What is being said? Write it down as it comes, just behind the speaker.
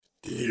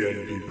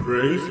DNB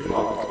Praise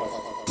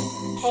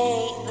Podcast.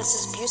 Hey, this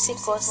is Busy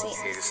Kosi.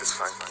 Hey, this is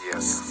Funky,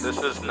 yes.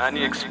 This is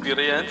Nani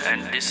Experience.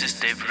 And this is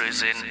Dave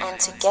Reason. And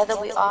together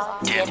we are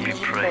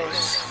DNB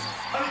Praise.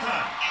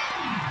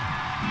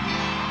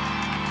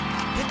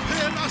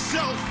 Prepare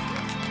myself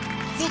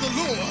for the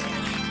Lord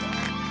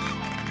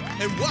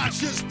and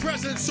watch His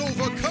presence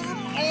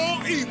overcome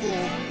all evil.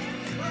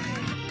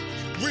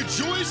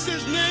 Rejoice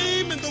His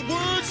name in the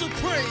words of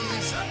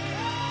praise.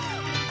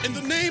 In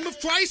the name of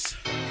Christ,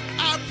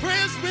 our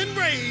prayers been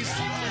raised.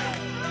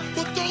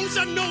 For those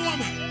that know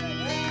Him,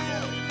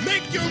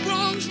 make your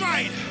wrongs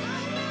right.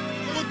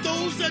 For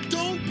those that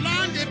don't,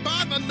 blinded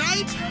by the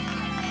night,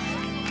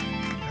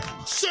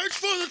 search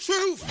for the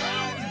truth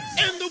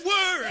in the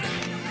Word.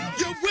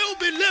 You will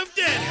be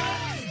lifted.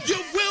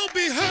 You will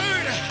be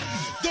heard.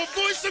 The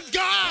voice of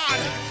God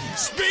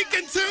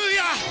speaking to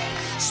you,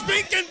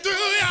 speaking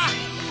through you.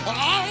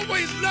 I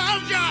always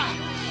loved you.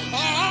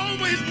 I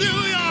always knew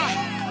you.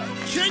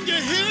 Can you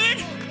hear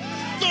it?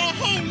 The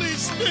Holy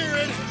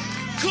Spirit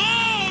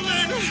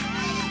calling,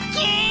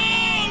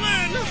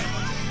 calling,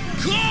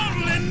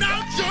 calling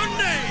out your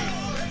name.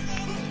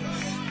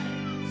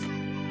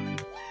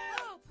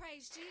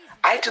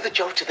 I to the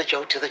Joe, to the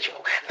Joe, to the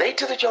Joe. They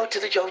to the Joe, to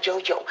the Joe, Joe,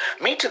 Joe.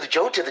 Me to the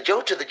Joe, to the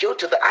Joe, to the Joe,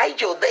 to the I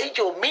Joe, they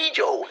Joe, me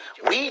Joe.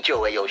 We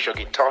Joe, Ayo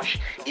Shogi Tosh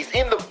is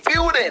in the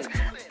building.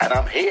 And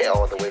I'm here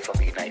all the way from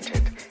the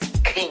United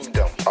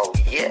Kingdom. Oh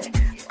yeah.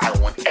 I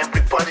want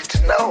everybody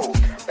to know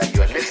that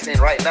you are listening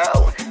right now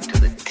to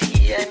the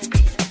DNB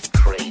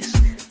Praise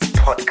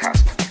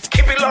Podcast.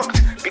 Keep it locked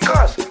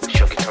because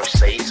Shogi Tosh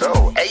says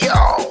so. Hey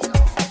yo.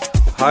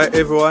 Hi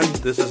everyone,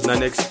 this is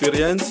Nani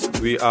Experience.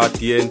 We are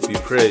DNB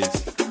Praise.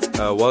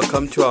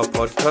 Welcome to our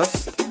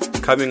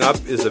podcast. Coming up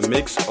is a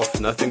mix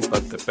of nothing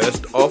but the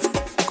best of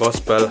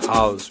gospel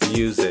house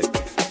music.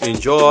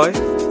 Enjoy.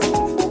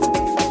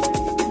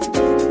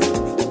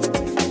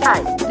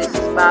 Hi, this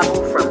is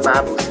Babu from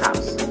Babu's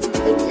house,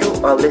 and you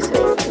are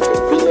listening to the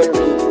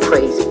DNB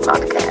Praise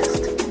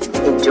Podcast.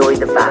 Enjoy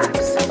the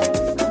vibes.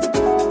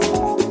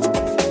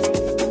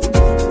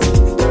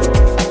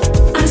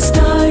 I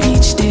start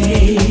each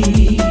day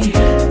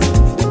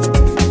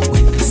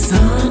with the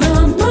sun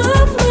on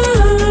my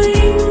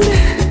mind,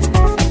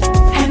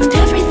 and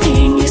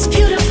everything is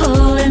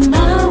beautiful in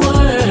my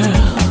world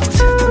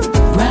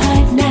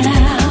right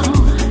now.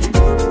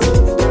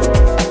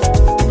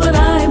 But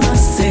I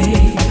must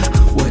say,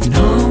 wasn't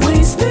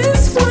always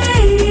this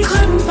way.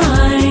 Couldn't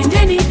find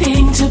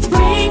anything to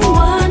bring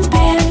one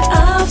bit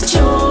of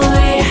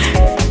joy.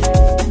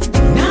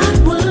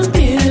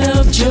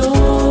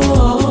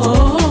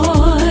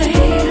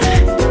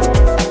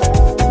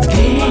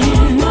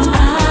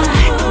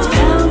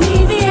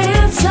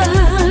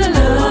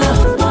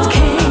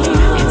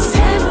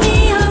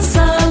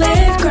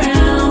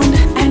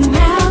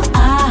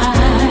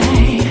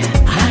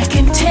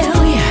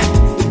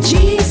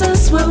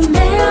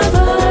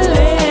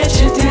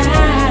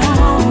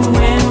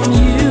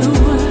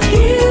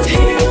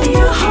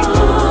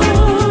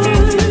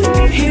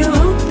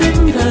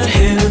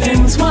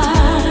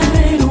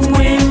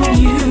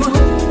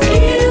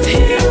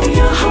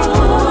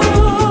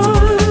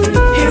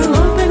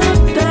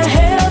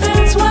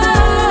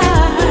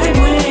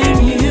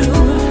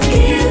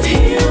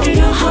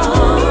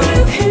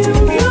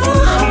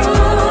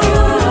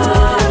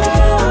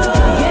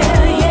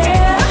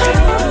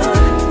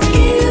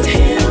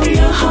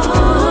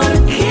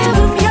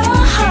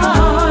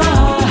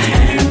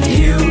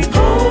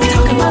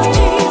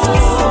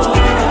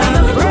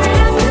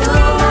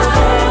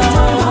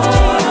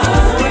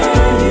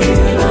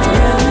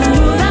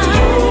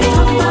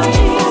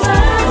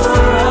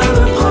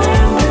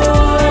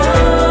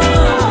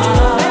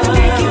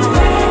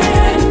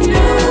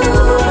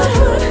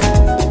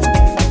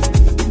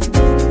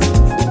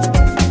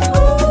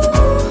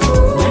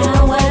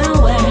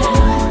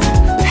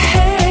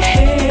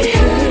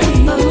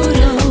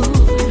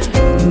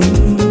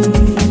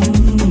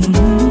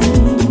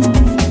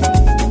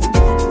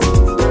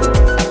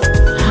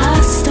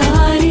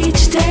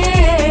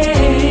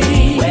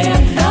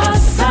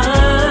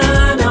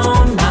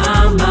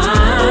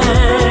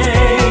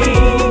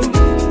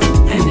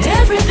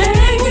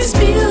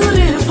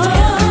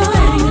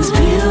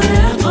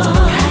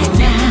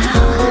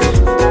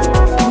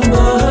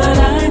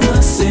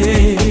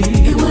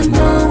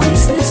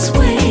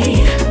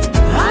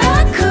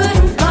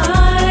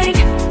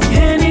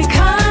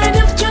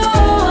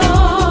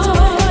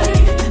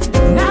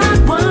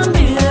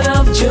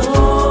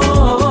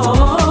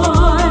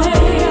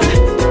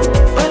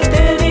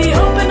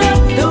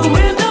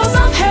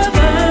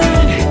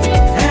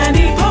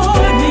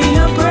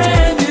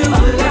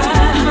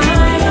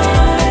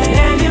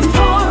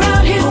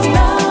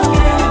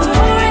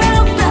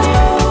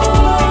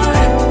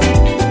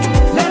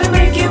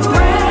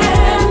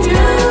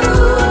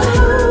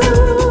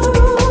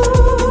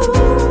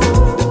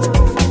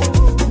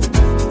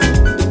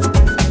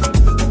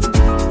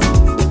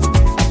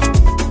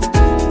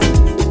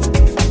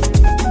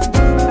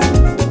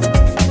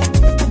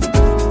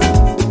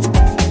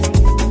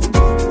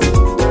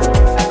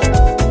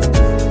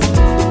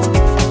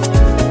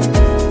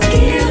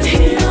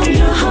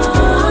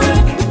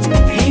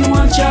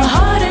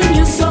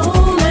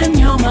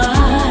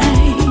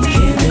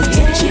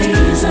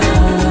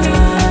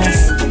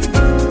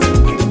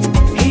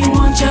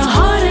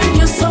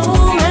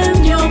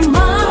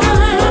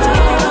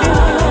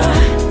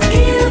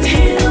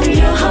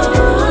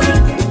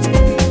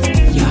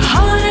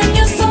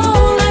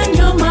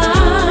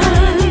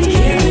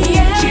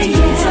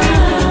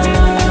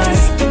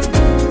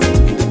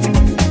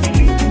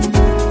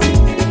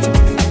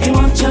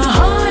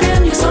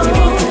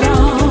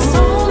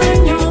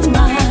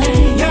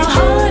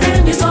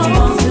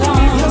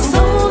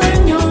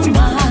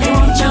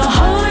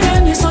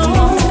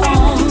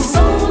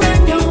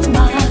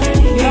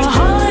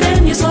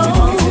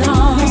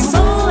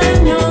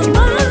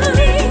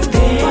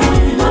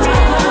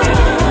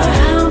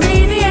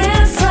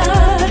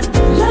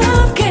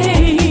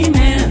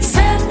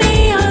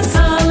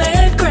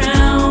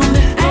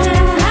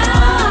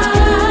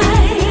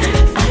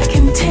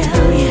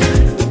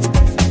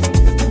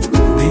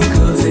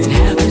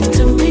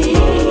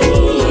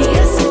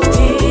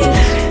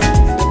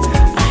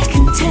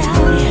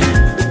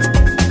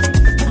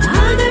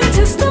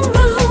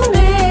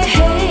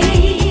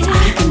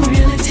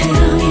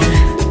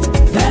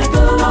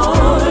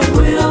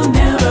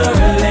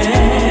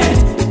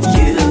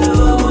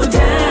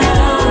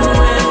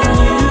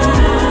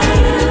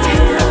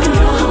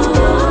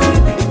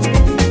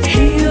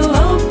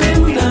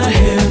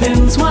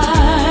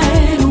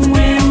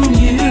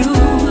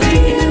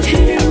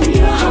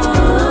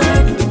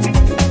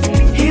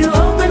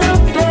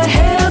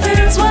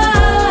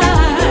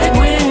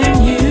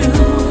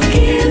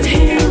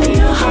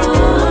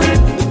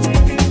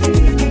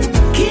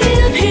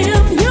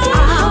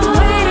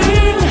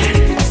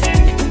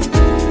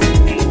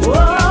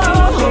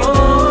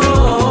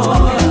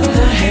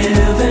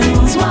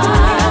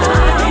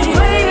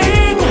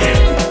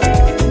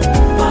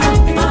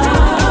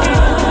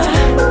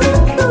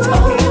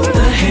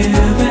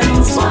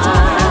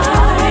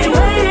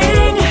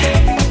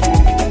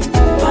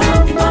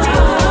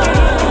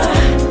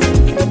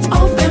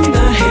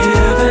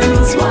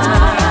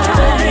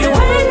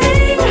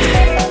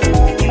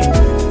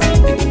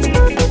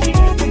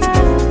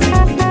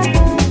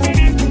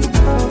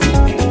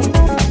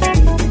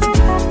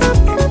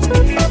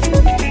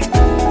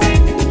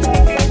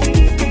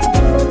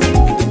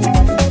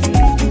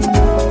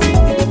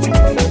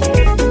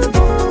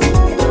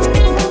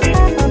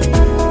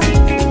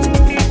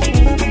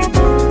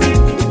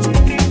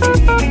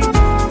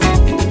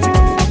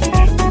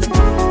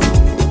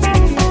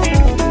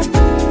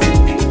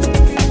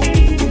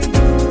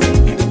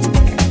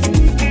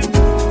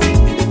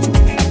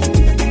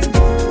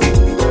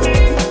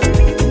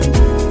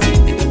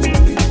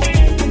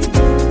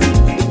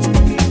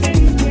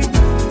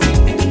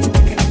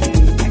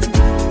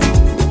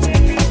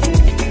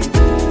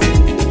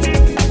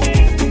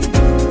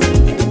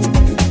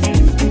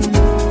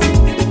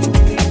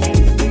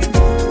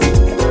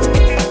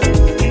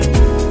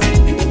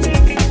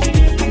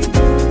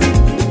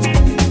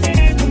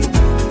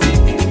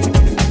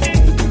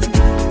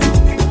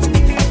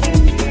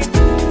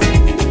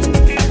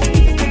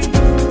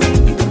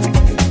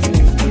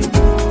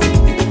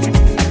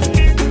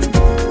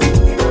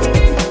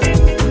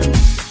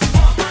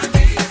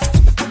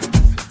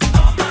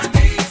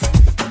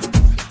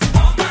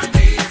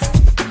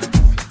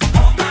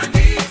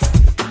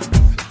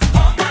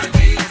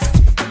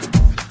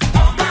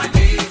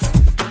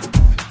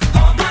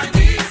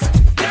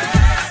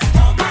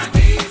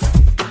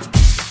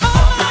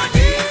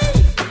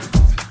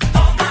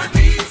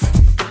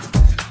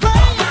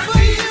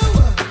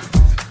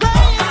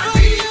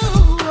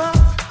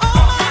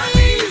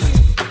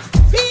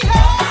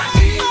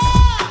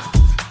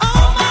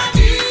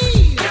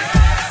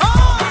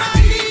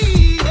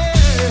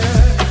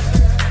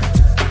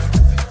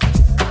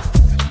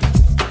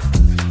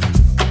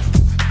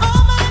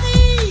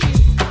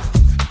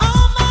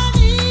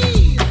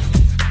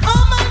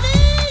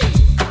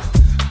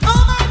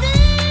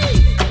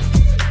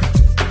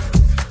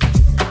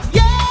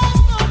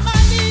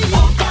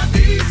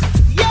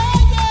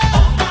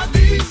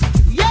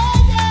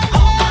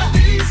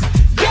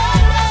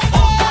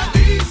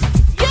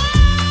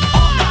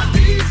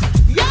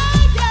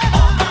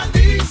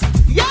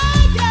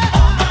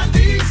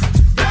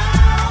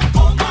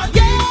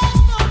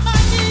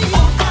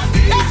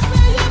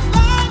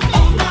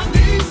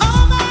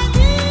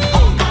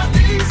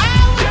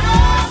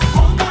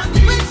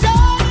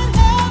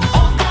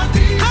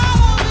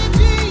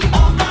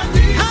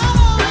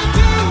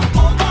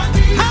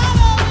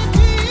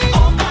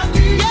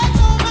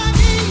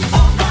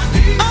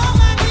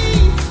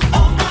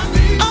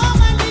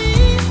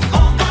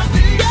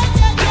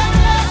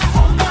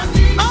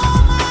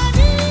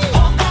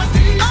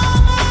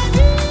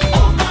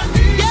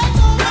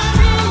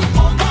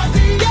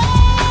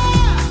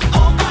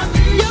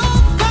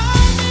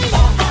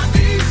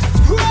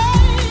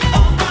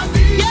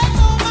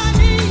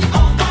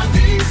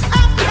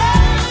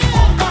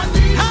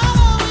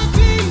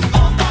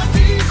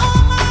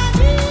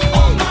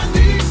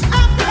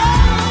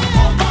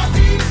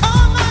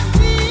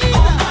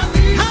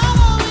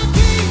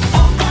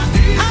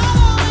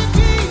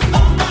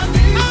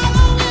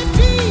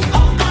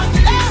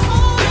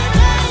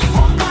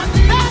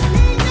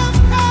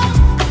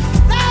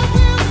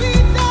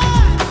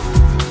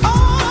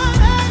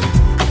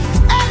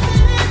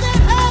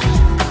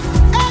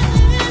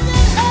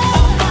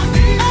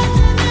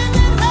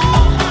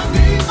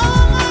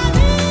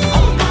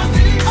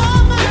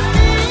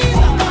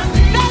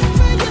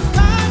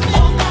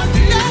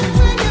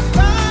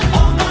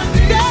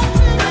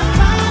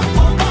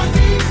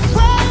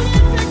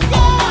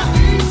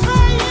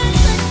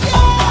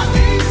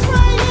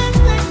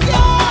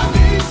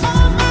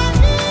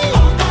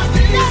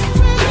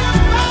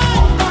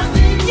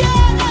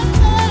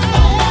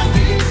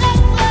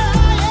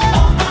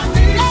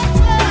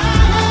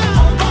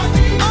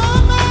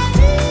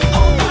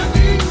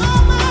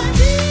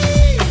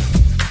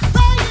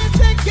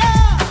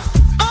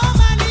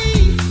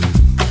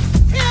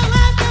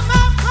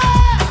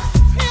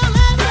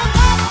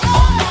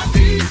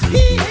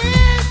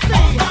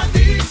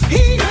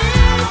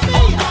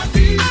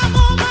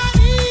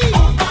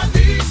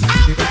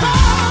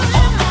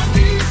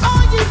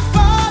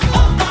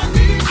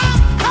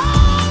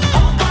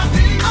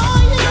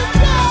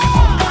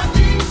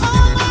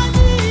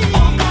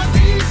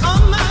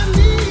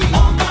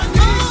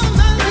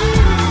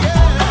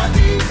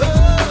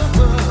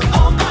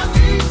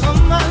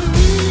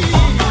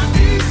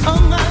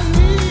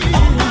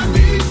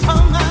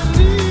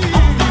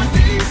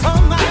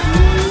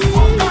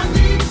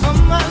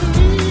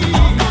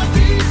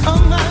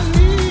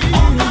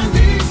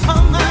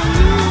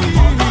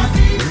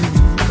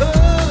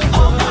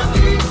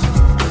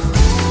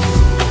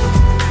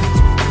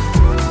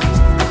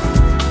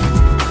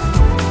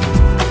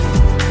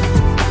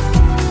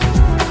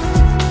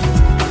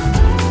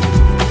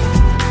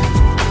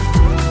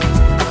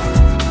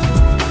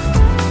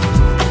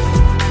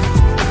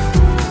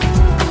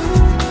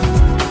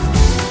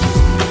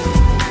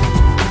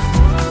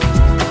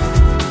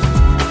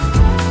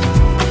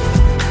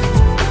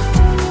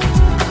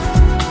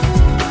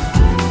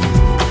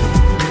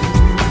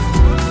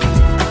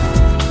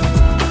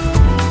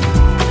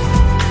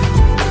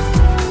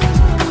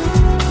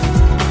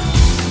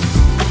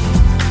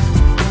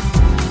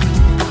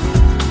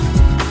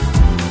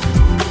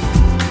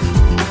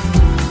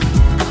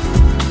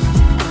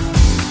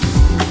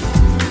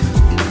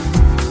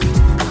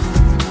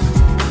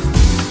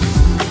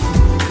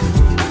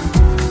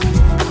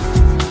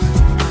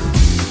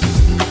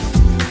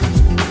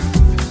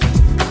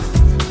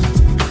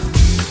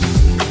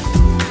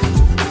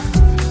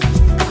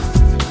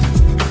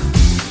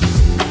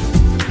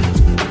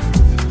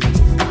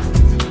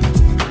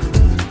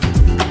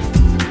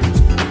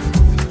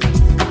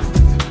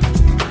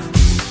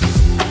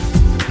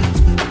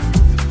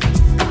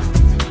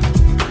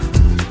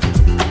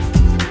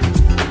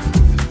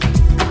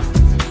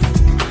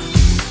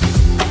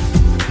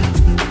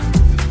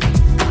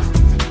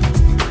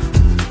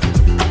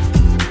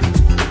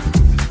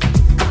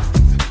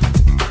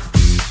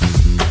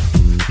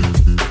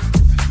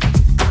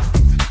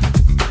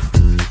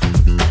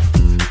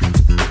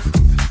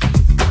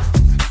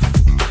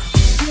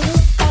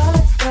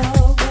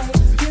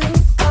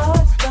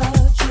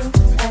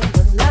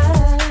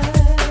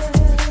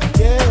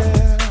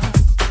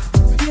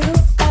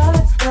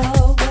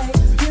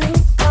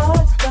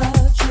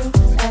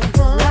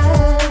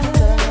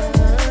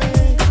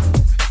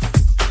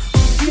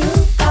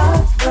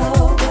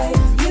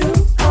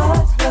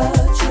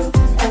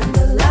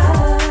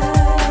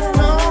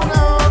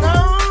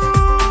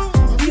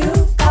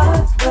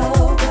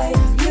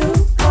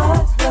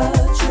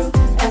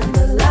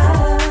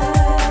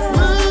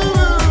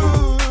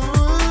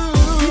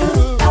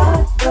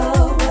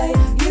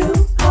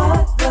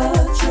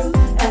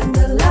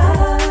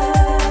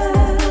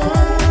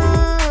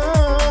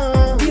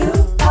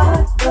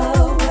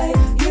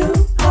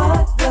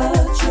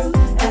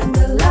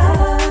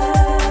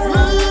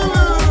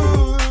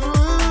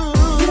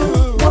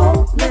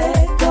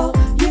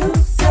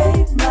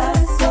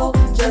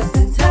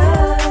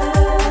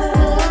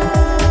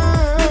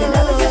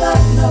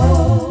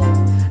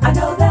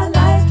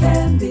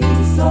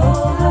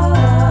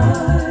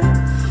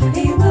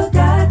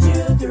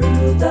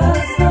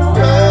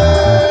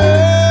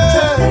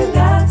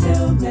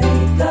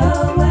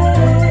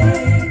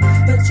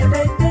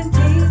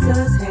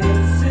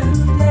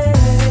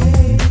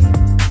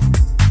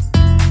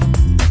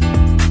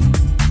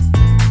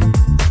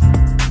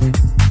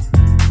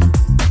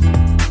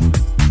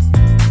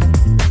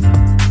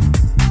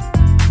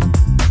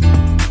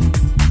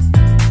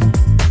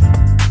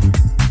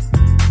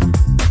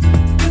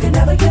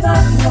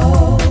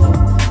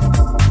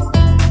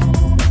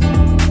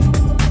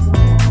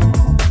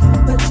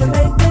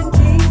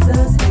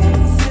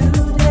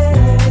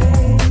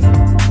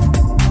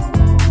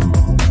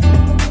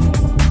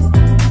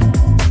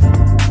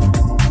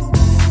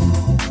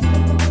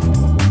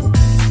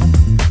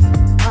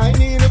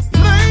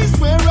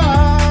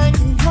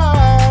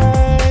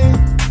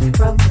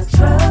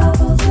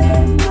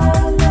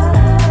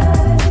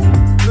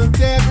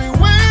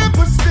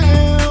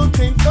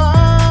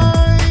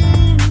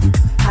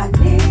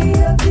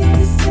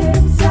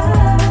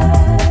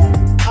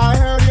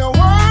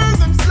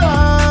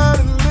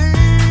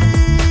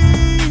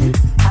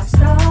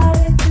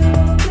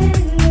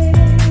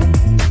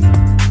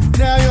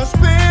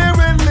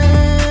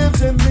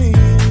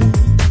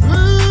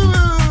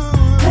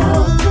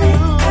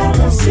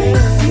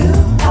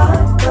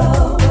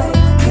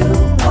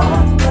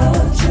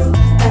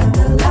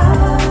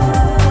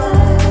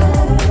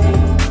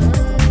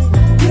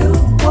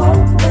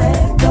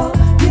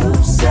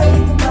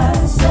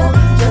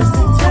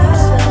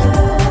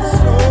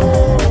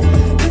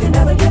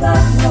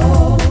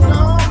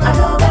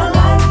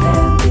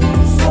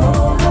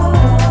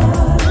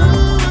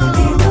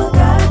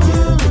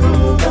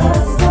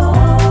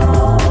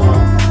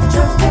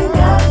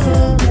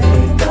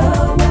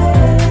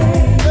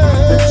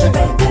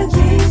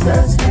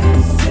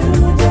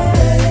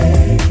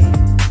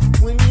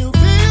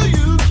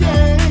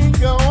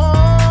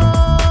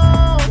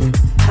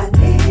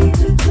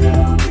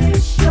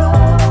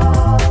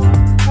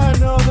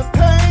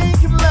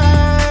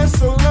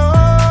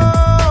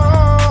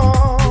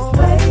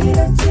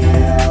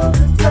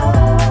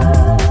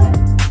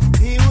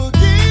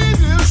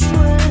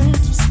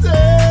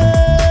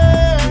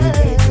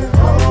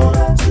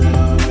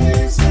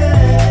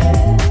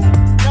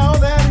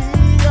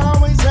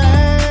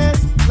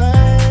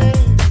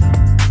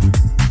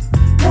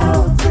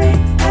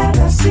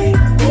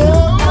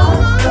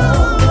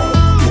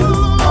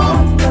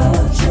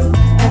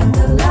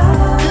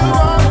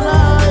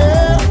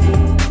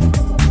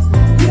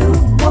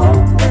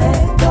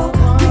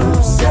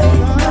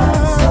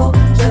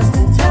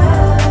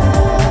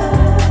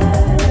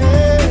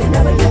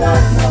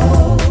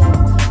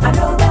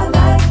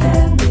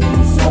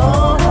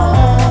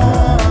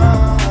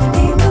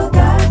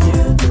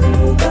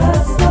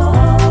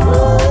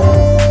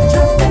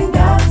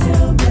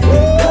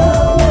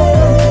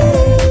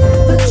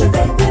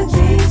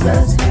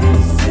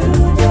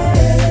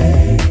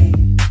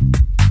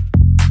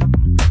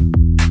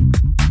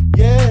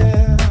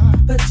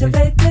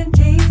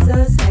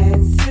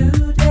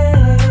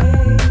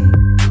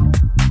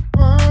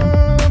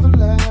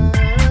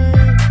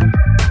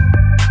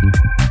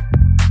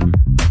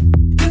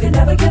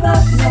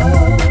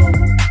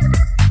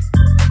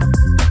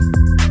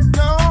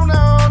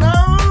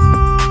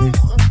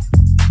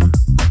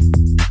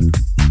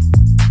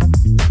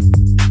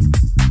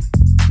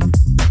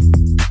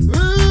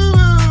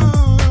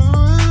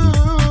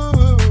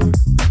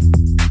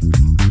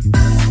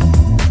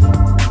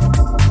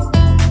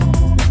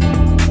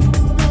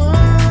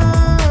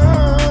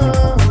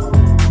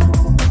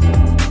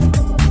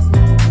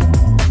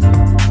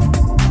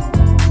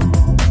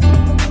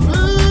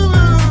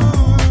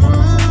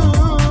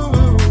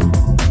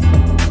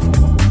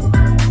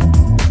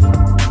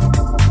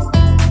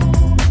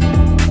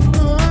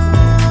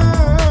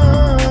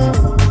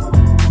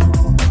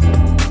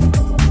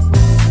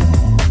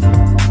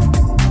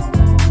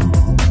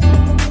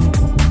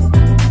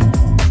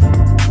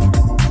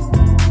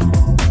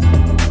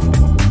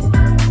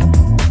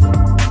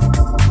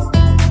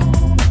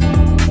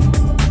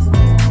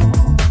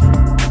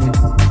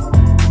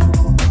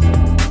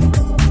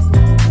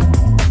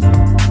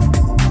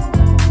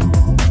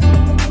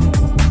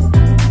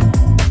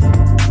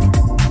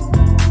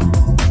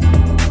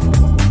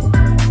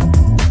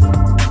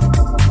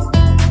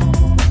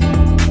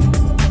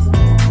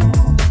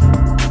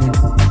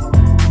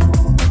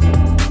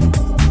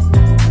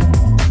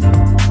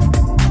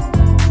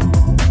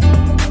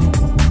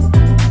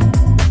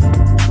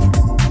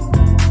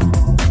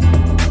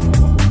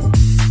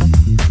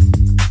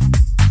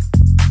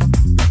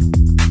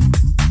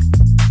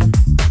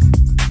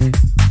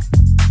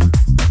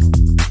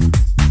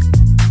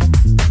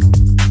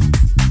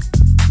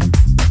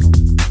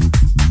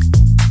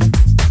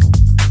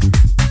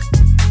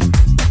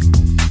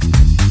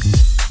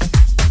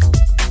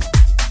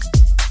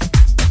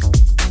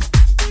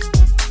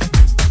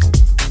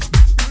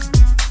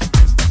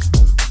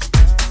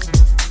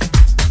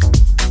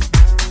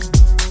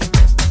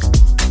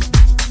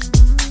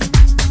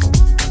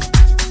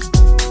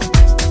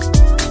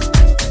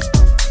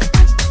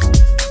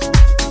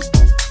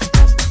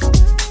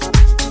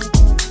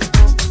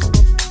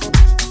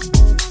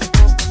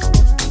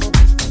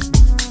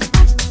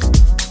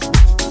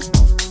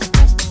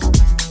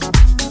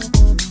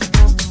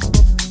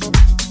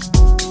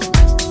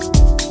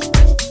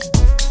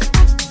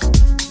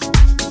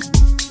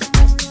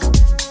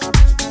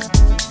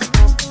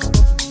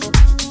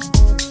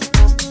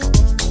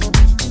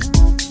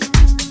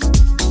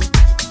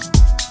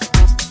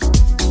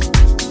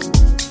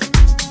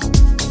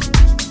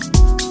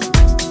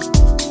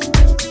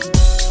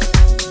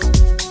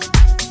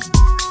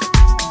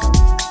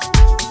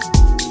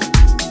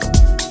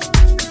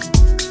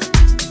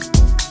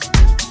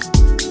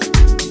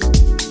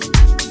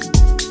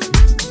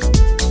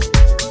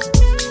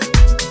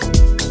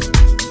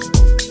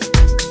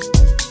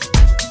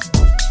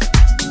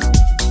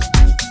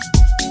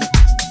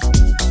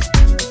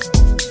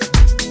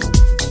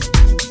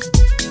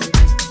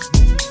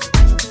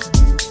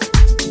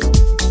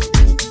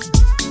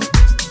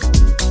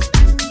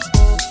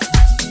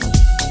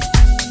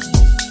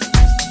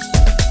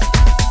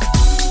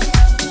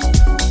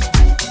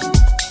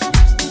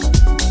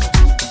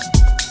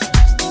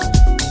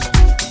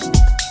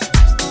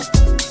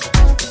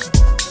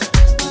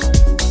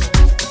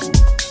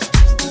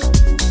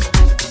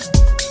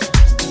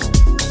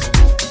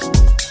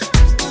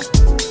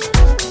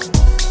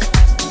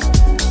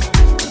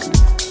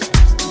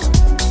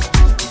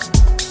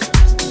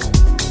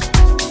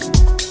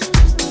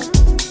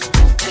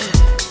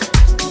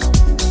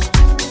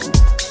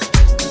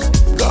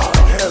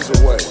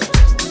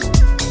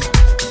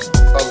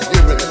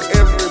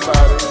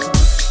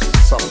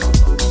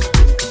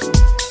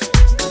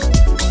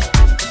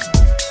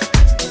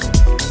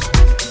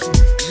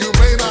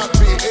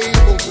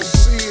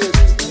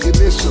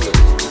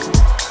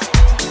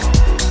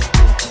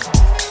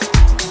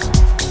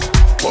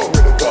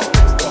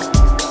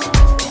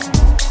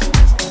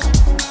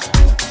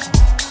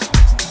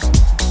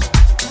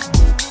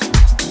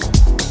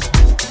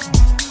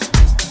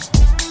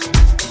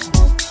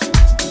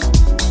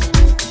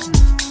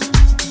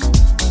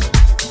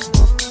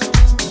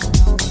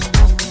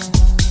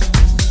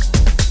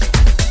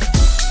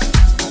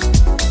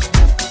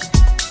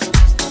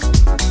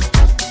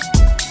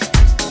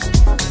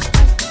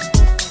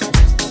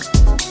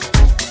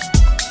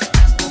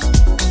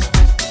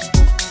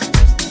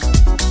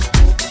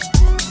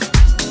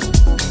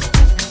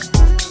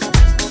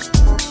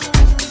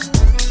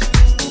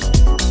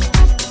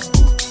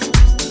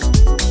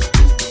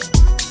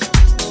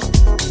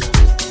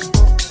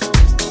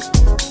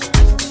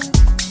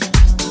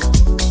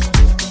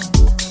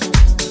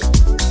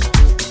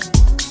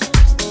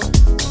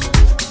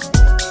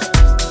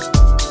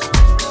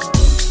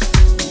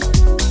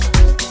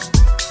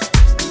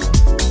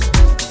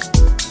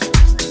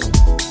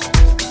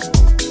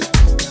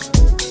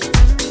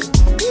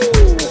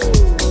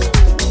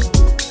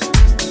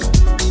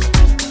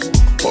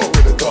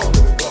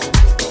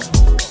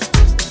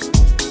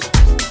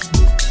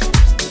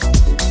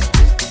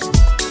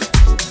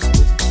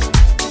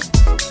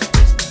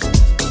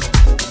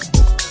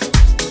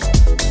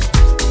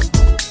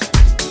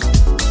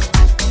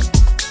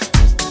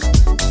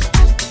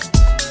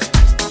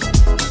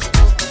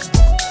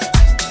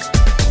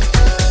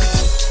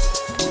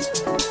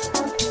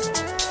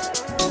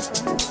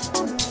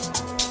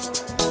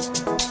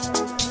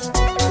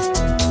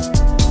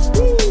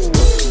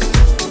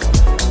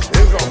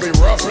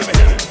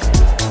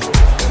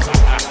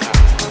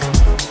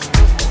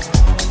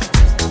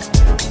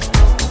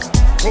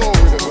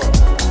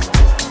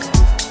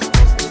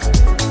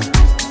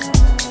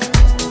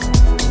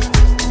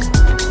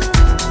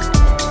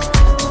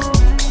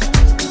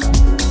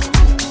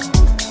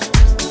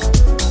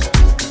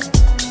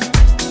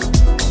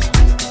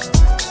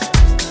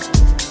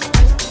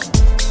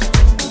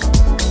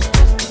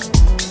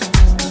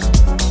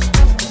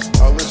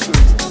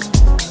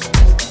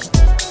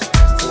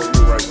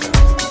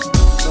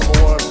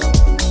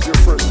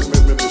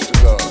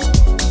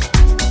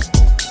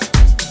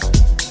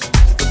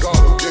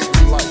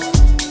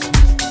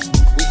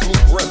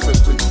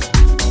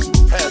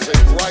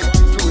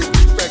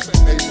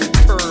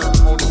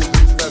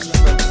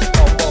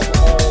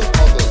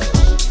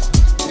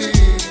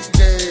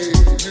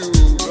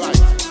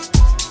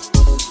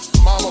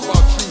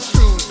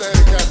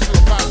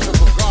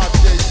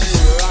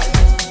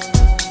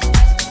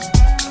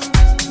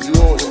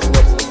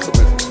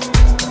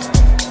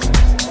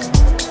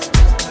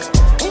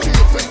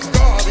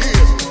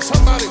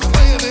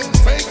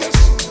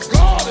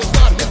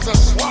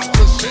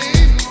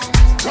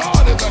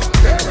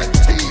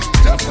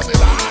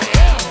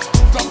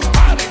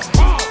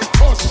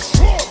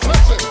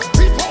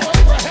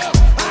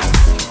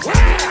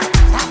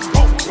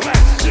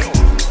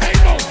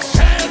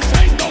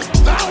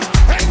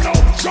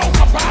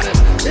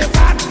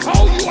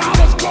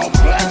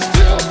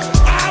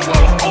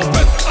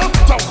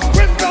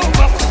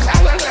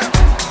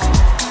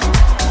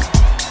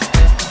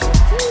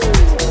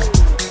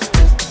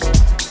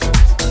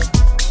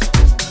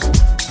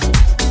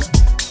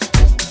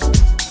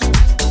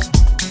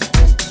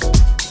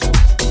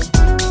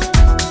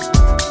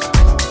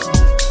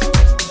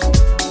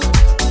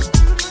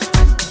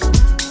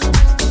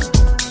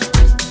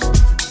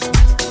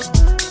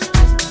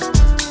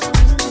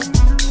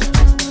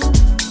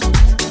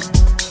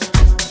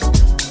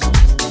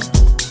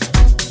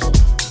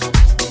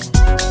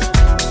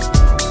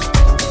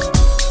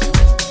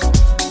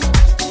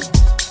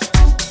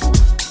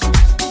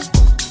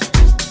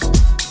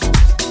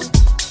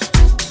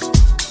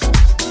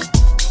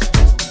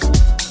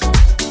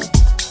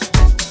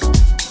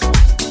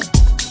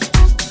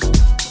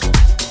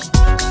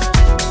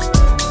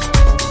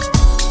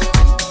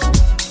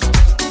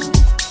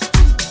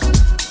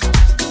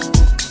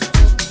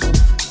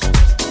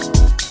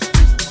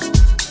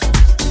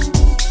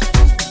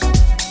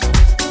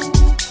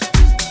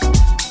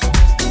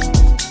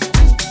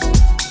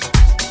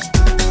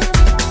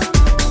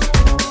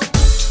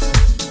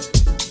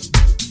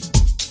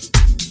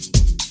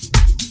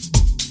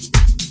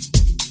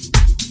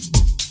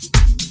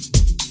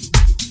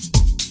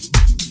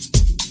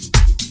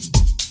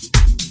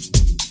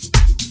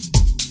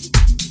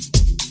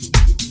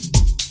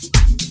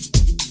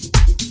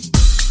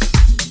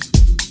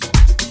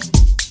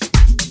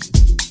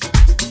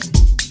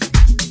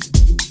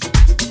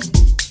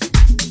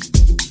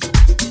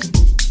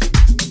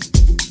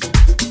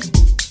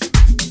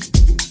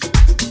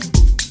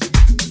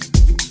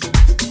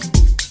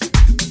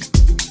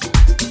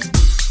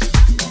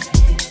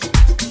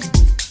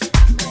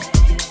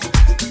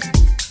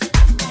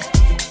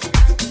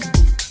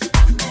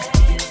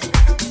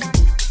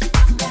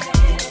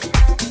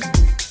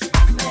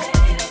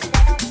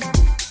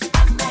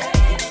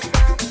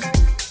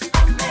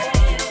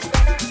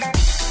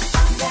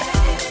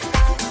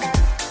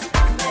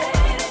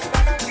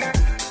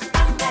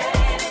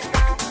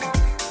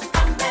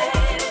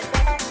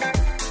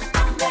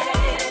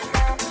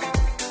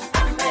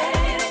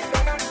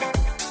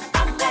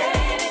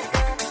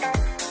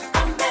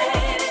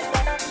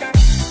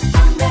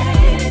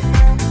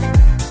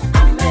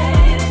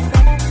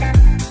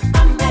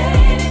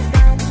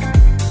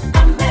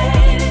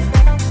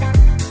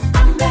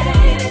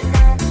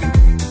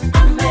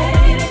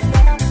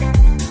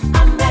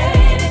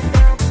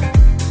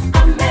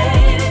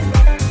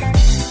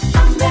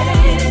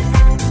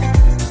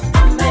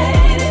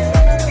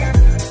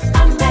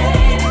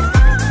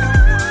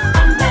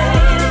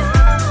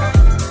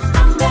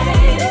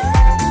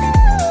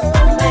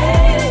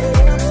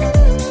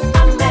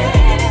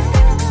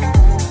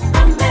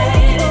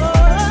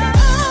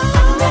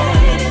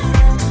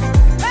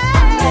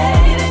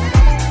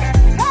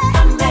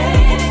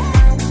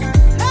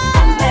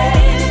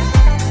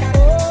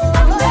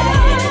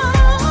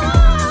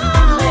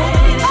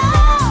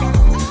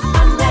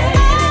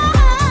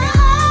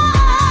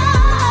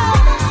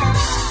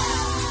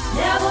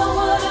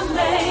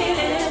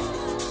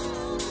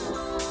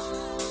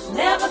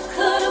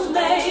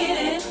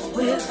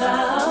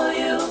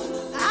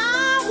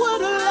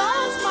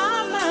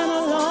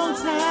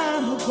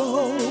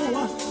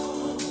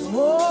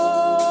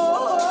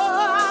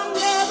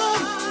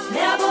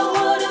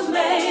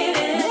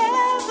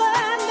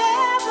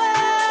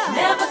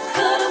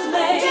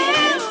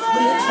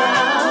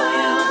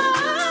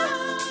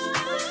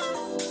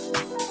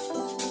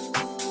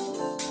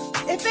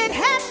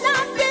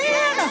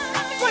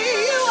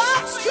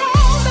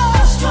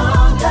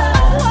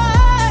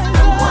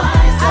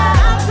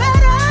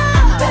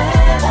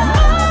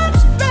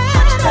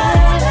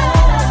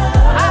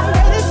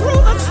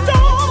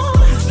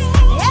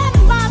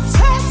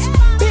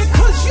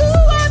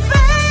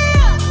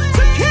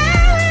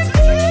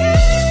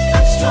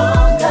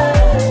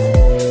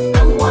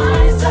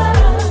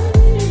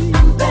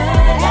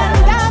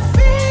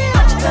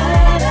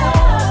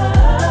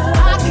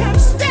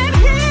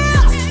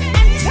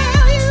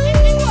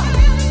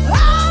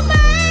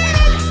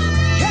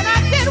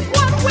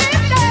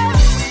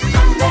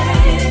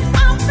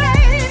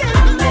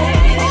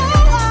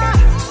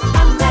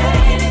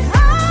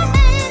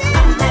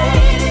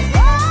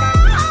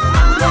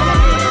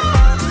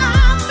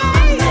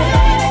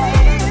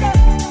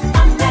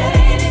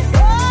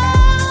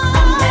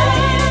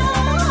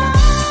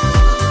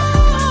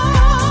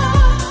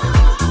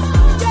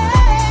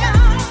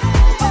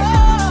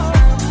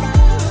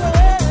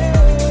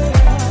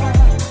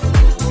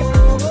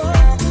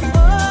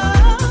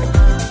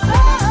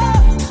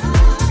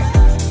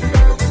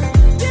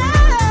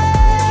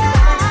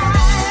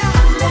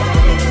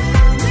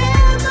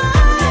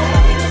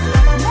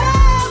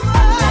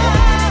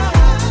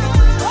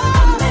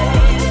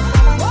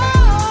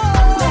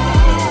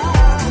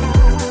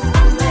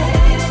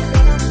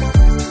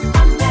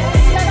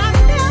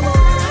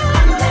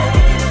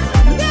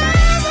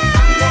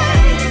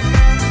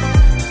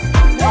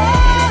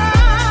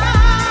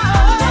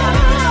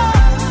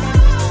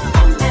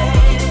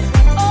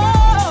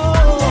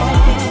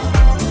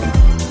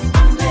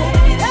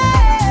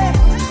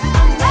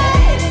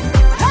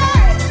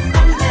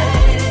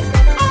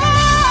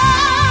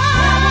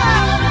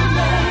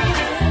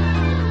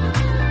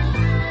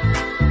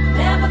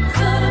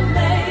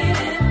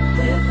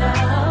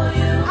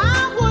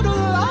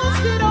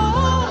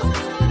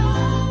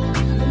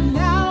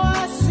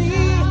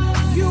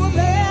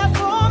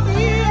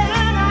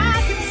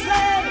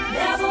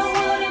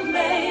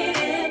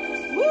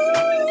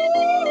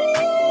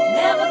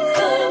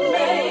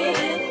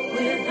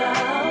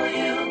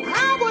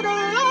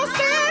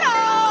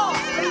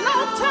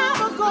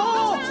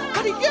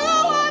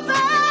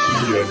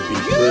 DNB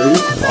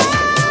Praise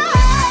Podcast.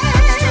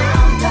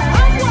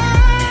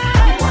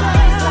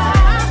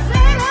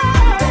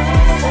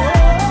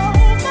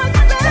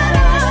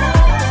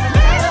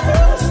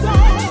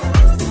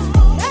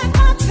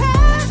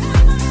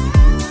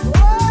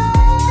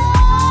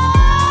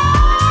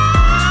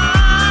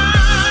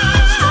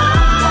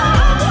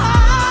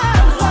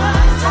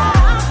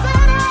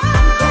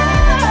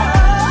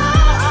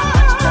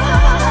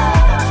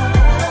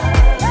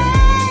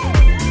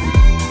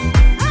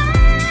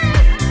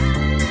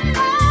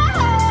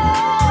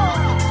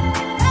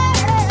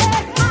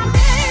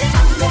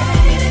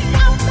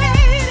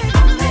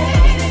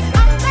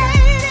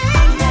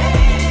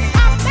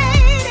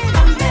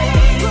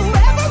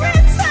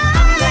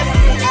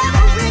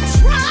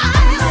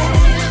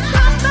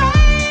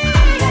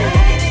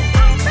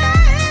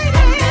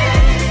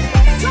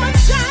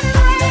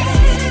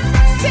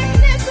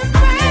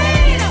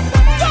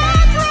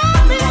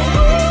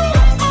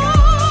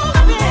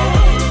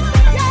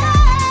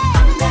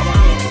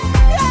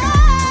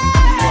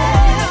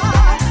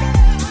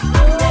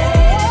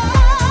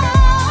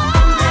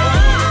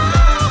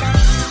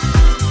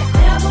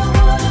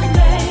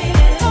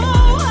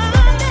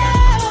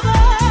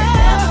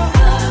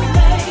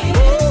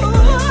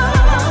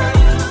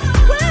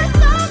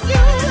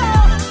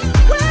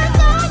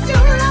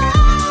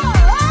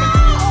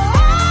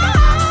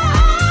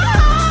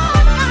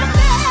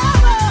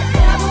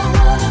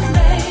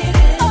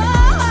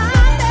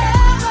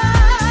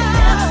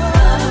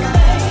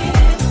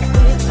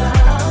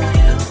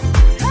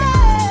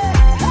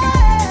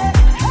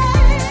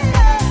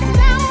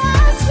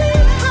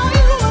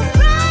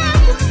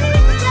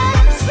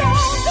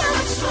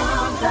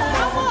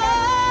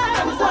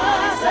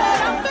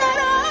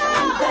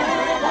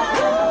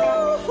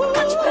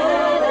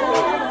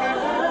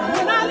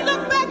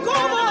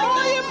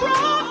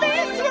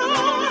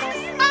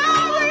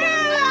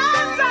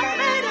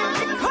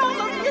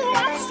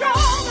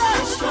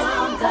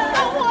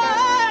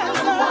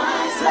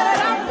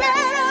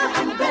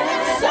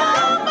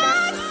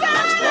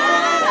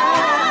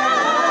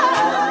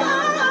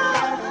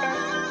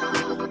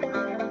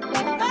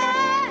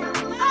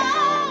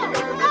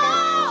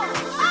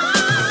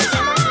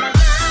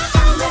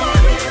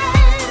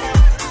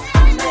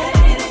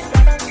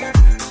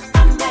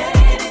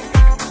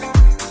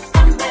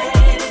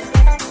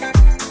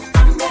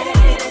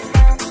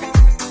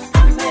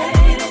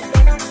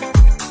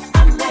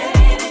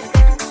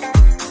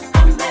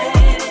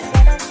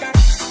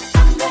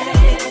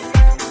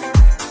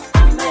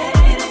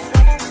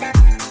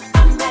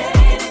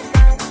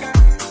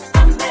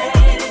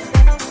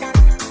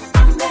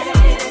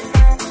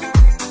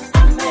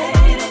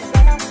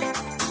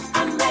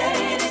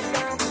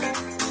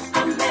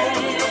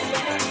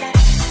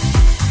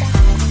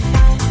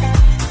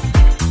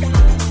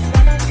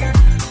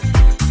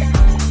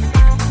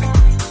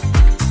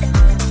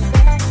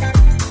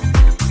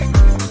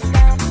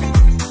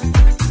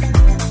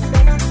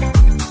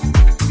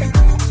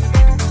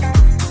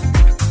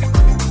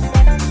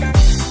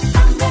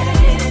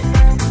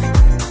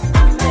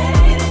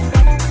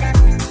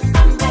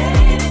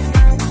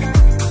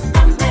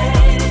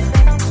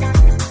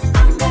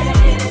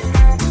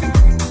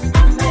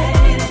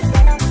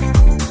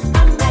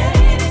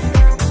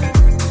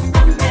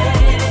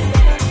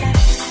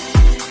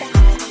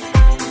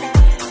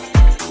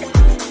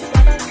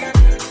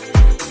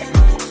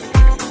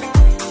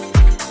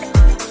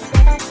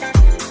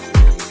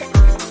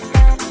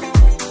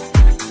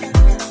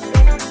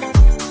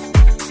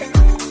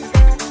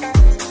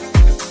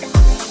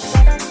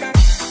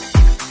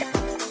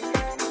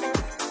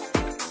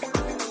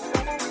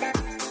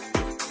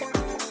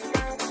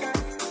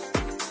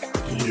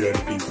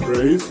 DNB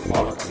Praise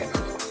Podcast.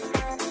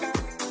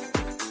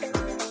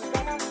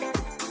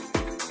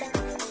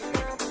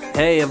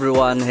 Hey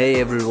everyone.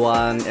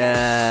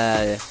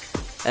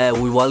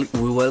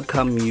 We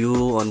welcome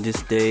you on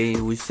this day.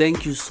 We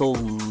thank you so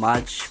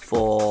much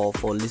for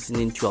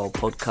listening to our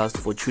podcast,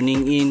 for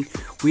tuning in.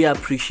 We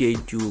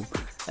appreciate you.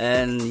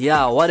 And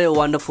yeah, what a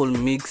wonderful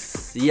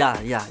mix. Yeah.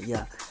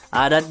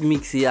 That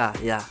mix, yeah.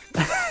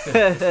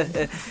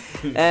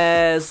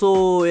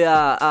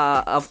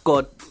 I've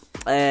got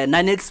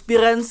Nine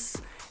Experience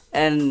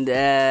and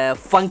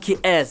Funky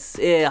S.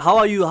 How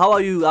are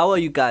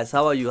you guys?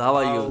 How are you?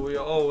 We're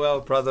all well,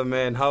 brother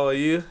man. How are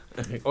you?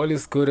 All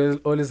is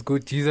good.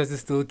 Jesus is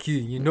still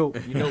king, you know.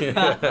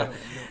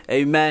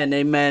 Amen.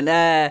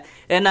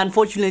 And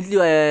unfortunately,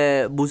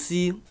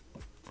 Busi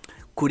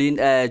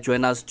couldn't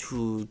join us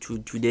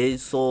today,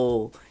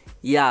 so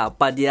yeah,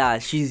 but yeah,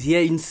 she's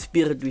here in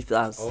spirit with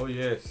us. Oh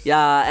yes.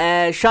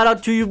 Yeah, shout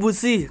out to you,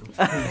 Busi.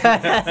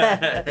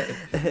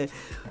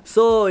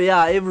 So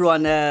yeah,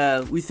 everyone,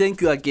 we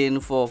thank you again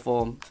for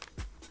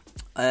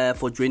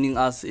joining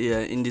us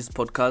in this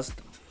podcast.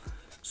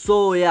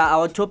 So yeah,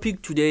 our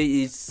topic today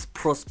is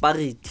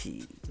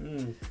prosperity.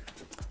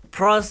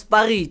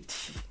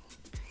 Prosperity.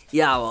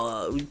 Yeah,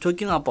 we're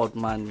talking about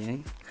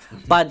money,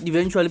 but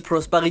eventually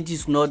prosperity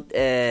is not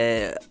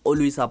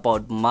always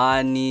about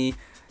money.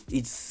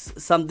 it's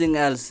something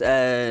else,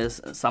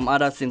 some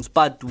other things.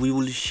 But we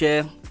will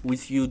share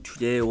with you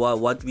today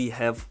what we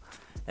have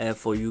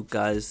for you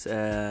guys.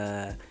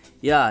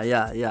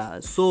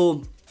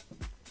 So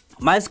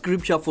my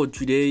scripture for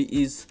today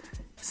is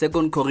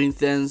 2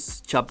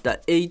 Corinthians chapter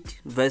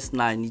 8 verse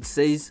 9. It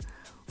says,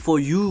 "For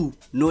you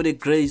know the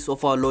grace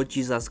of our Lord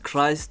Jesus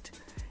Christ,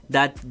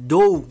 that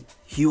though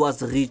he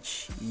was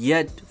rich,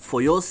 yet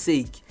for your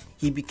sake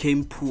he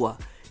became poor,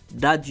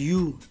 that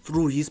you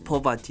through his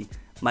poverty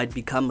might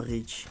become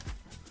rich."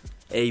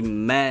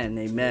 Amen.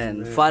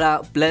 Amen.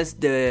 Father, bless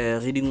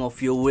the reading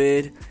of your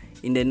word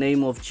in the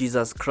name of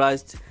Jesus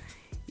Christ.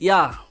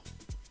 Yeah,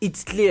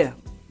 it's clear.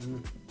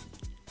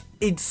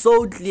 It's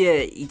so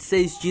clear. It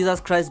says Jesus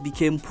Christ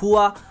became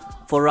poor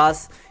for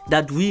us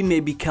that we may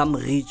become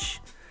rich.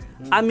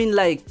 I mean,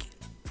 like,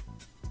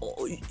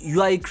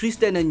 you are a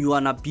Christian and you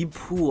wanna be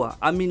poor.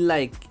 I mean,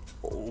 like,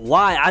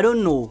 why? I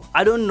don't know.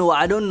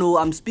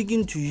 I'm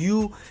speaking to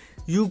you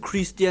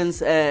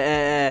Christians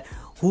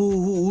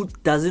who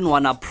doesn't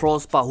wanna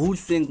prosper, who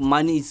think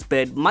money is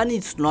bad. Money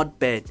is not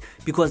bad,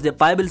 because the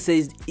Bible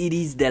says it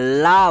is the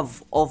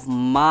love of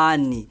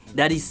money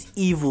that is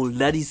evil,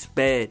 that is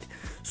bad.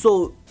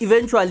 So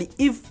eventually,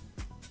 if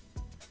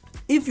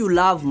you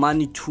love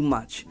money too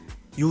much,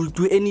 you will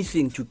do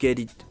anything to get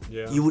it.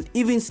 You will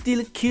even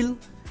still kill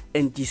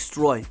and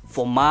destroy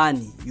for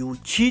money. You will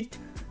cheat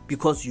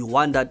because you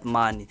want that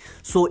money.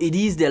 So it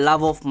is the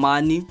love of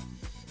money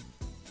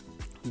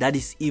that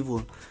is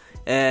evil.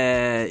 Do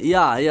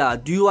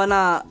you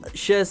wanna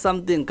share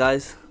something,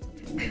 guys?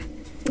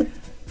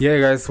 Yeah,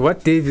 guys,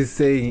 what Dave is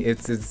saying,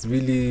 it's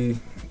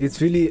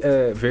really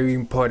a very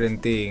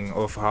important thing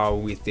of how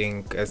we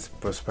think as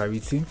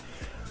prosperity,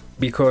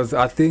 because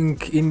I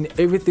think in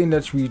everything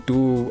that we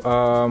do,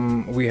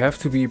 we have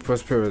to be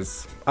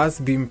prosperous. Us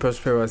being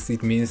prosperous,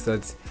 it means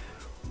that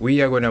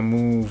we are gonna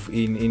move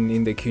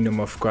in the kingdom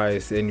of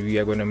Christ, and we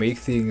are gonna make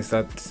things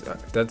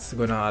that's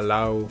gonna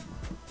allow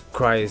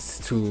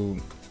Christ to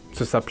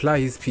supply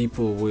his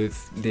people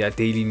with their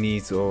daily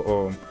needs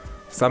or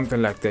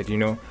something like that, you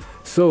know.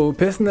 So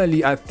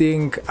personally, I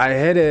think I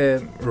had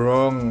a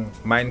wrong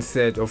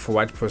mindset of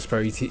what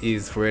prosperity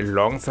is for a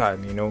long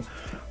time, you know,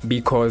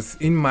 because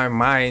in my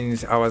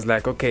mind I was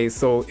like, okay,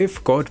 so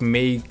if God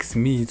makes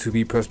me to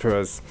be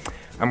prosperous,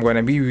 I'm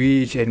gonna be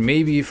rich, and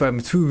maybe if I'm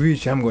too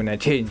rich, I'm gonna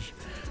change.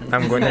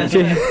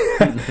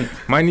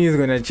 Money is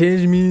gonna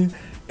change me,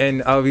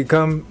 and I'll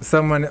become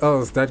someone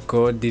else that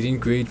God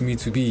didn't create me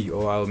to be,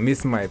 or I'll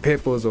miss my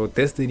purpose or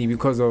destiny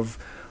because of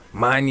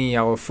money.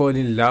 I will fall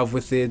in love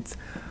with it,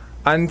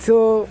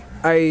 until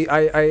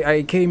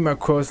I came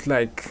across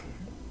like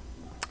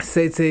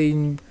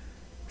certain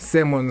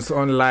sermons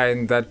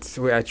online that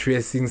were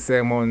addressing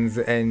sermons,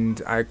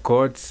 and I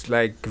got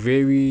like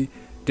very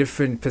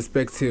different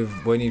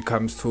perspective when it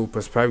comes to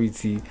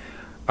prosperity.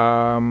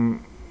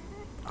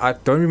 I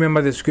don't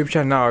remember the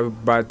scripture now,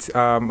 but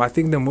I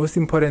think the most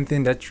important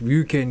thing that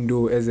you can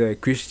do as a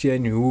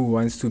Christian who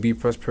wants to be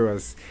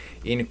prosperous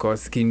in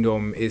God's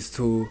kingdom is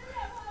to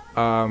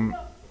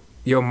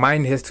your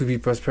mind has to be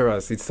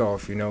prosperous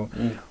itself, you know.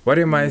 What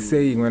am I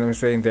saying when I'm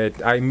saying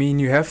that? I mean,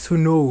 you have to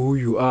know who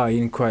you are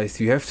in Christ.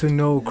 You have to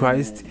know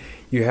Christ.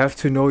 You have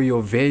to know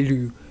your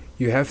value.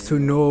 You have to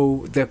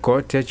know the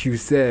God that you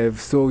serve,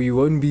 so you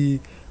won't be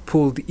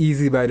pulled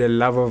easy by the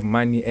love of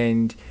money.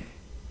 And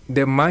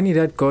the money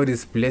that God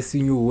is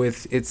blessing you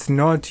with, it's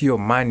not your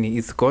money,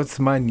 it's God's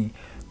money.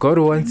 God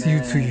wants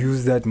you to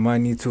use that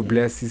money to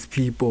bless his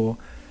people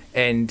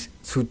and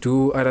to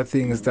do other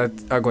things that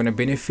are going to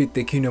benefit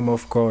the kingdom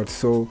of God,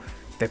 so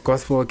the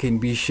gospel can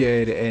be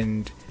shared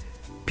and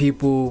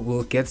people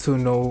will get to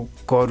know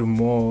God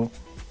more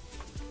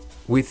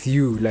with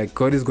you. Like,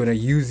 God is going to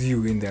use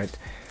you in that.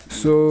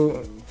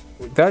 So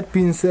that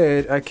being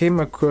said, I came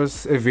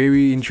across a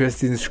very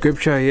interesting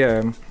scripture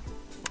here.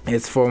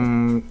 It's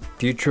from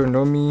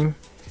Deuteronomy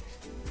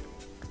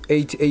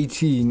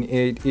 8:18.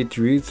 It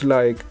reads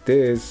like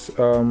this: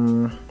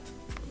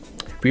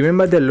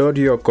 remember the Lord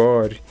your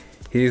God.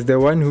 He is the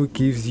one who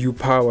gives you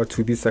power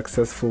to be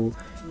successful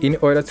in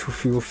order to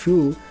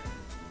fulfill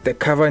the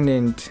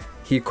covenant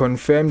he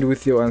confirmed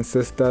with your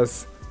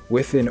ancestors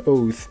with an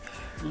oath.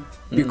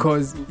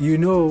 Because, you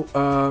know,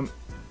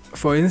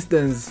 for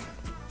instance,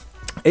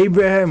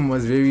 Abraham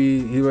was a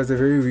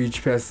very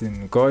rich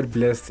person. God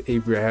blessed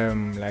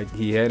Abraham, like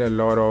he had a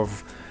lot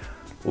of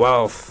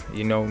wealth,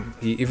 you know.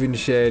 He even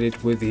shared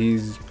it with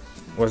his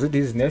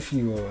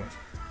nephew or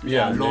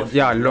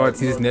Lot,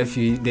 his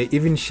nephew. They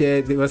even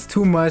shared. There was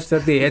too much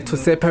that they had to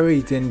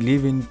separate and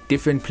live in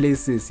different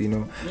places, you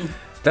know.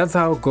 That's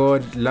how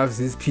God loves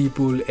his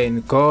people,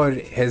 and God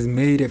has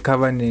made a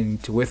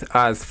covenant with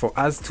us for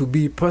us to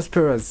be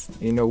prosperous.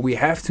 You know, we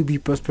have to be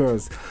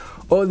prosperous.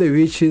 All the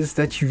riches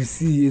that you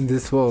see in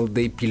this world,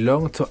 they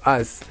belong to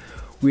us.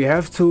 We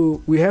have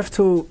to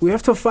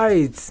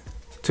fight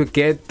to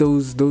get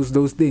those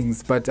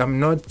things. But I'm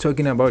not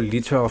talking about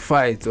literal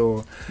fight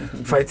or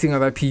fighting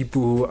other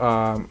people who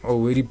are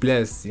already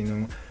blessed, you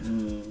know.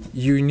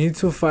 You need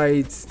to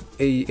fight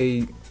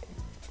a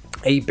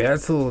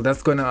battle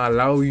that's gonna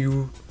allow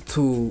you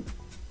to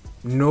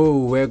know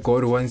where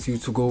God wants you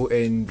to go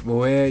and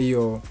where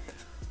your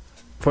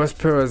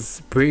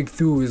prosperous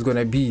breakthrough is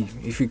gonna be,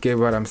 if you get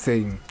what I'm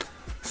saying.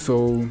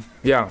 So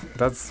yeah,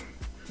 that's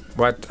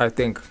what I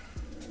think.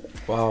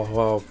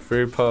 Wow,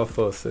 very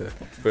powerful, sir.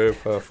 Very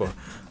powerful.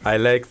 I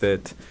like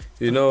that.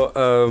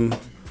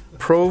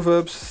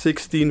 Proverbs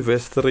 16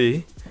 verse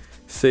 3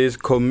 says,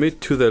 commit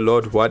to the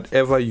Lord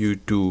whatever you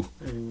do,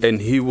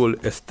 and He will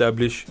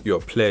establish your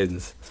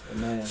plans.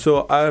 Amen.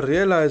 So I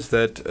realize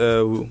that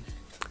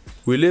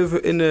we live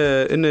in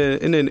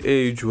an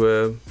age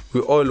where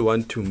we all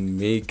want to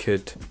make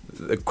it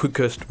the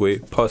quickest way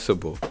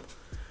possible.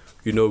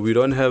 We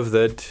don't have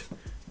that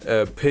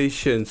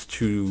patience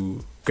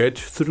to get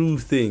through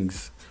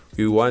things.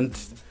 We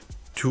want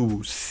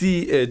to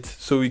see it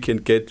so we can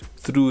get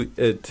through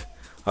it.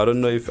 I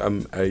don't know if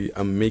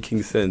I'm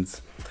making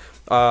sense.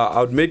 I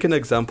would make an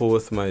example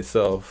with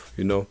myself.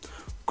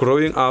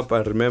 Growing up,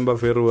 I remember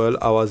very well,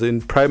 I was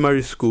in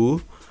primary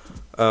school.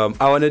 I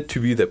wanted to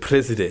be the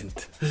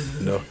president.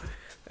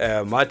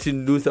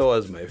 Martin Luther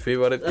was my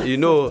favorite.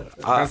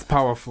 That's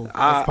powerful.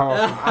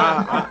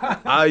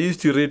 I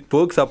used to read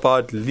books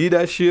about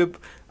leadership.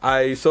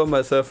 I saw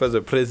myself as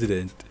a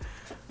president.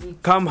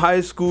 Come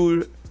high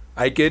school,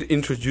 I get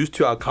introduced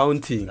to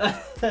accounting.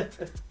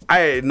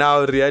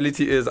 Now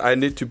reality is I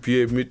need to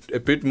be a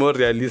bit more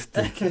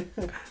realistic.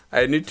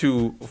 I need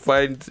to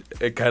find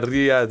a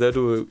career that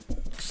will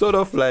sort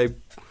of like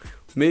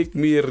make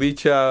me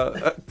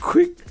richer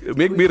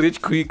make me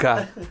rich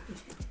quicker.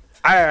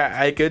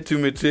 I get to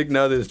matric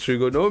now. There's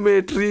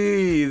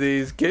trigonometry.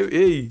 There's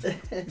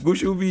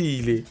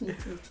gushubile.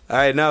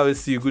 I now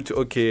see good.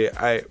 Okay,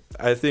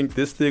 I think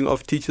this thing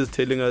of teachers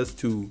telling us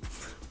to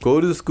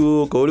go to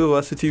school, go to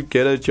university,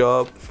 get a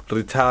job,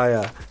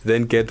 retire,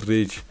 then get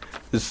rich.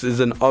 This is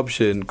an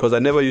option, because I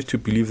never used to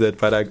believe that,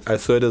 but I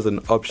saw it as an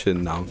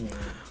option now.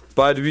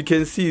 But we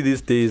can see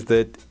these days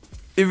that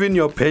even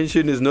your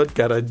pension is not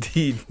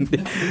guaranteed.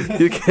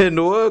 You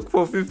can work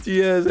for 50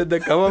 years and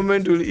the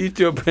government will eat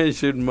your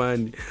pension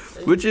money,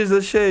 which is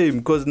a shame,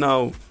 because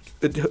now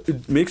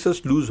it makes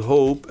us lose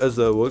hope as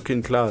a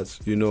working class,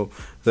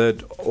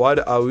 that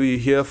what are we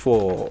here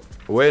for?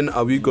 When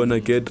are we going to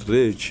get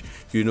rich?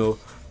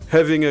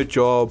 Having a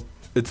job,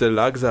 it's a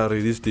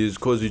luxury these days,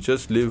 because you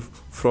just live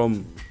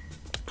from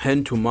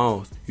hand to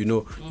mouth.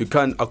 You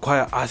can't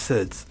acquire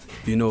assets.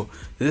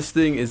 This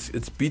thing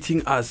it's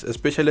beating us,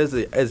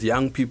 especially as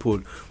young people.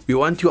 We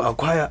want to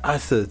acquire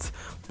assets,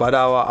 but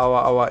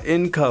our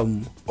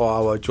income or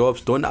our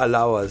jobs don't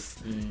allow us.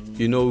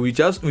 We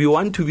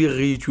want to be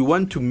rich. We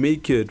want to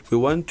make it. We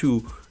want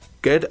to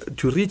get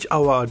to reach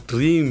our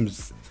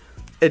dreams.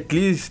 At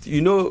least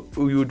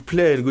we would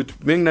plan. Good,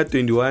 being not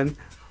 21,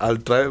 I'll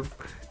drive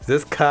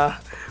this car.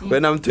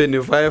 When I'm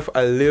 25,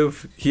 I'll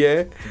live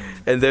here,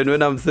 and then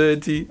when I'm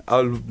 30,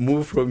 I'll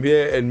move from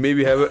here and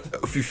maybe have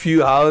a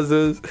few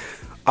houses.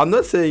 I'm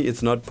not saying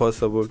it's not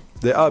possible.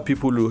 There are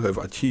people who have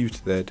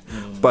achieved that,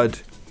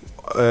 but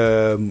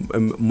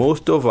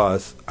most of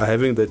us are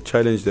having that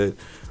challenge that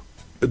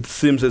it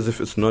seems as if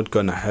it's not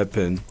going to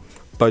happen.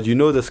 But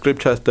the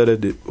scripture I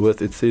started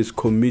with, it says,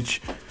 commit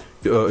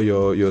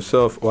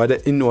yourself,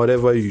 in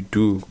whatever you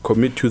do,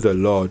 commit to the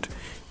Lord,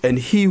 and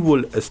He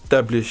will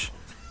establish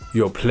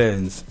your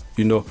plans.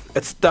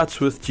 It starts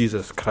with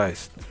Jesus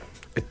Christ.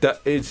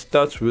 It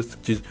starts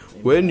with Jesus.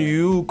 When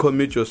you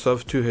commit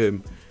yourself to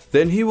Him,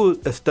 then He will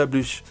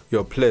establish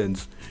your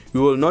plans.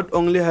 You will not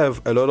only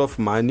have a lot of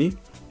money,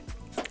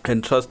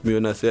 and trust me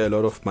when I say a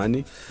lot of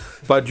money,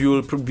 but you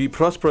will be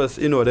prosperous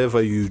in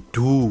whatever you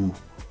do.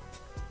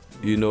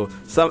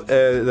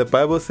 The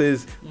Bible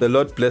says the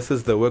Lord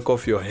blesses the work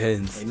of your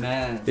hands.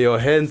 Amen. Your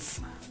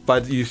hands,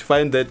 but you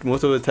find that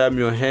most of the time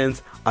your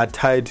hands are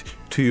tied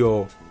to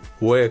your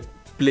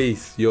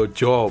workplace, your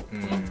job.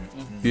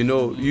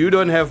 You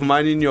don't have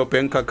money in your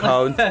bank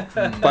account,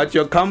 but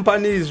your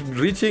company is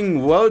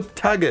reaching world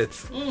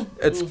targets.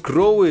 It's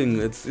growing,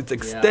 it's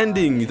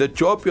extending. The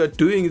job you are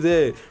doing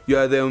there, you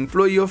are the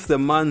employee of the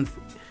month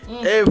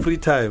every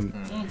time.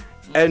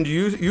 And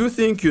you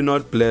think you're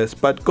not blessed,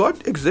 but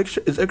God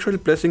is actually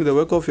blessing the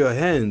work of your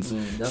hands.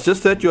 It's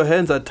just that your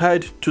hands are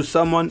tied to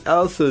someone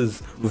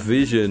else's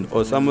vision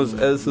or someone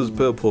else's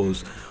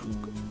purpose.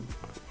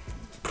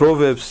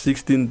 Proverbs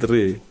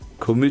 16:3,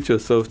 commit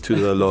yourself to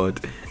the Lord,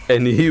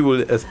 and He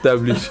will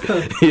establish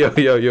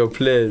your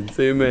plans.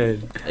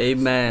 Amen.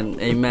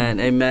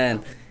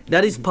 Amen.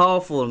 That is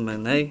powerful,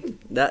 man.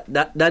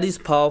 That is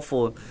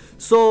powerful.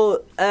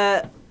 So,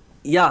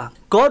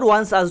 God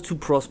wants us to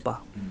prosper,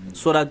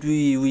 so that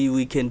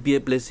we can be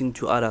a blessing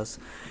to others.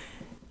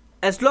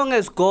 As long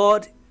as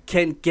God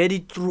can get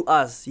it through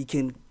us, He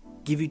can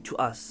give it to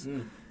us.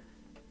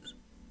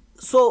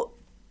 So,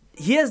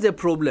 here's the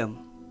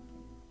problem.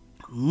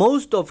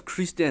 Most of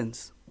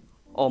Christians,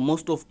 or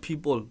most of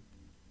people,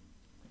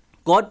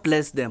 God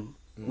bless them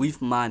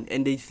with money,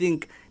 and they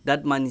think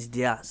that money is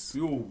theirs.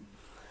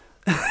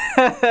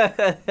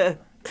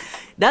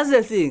 That's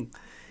the thing.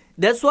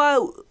 That's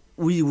why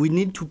we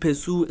need to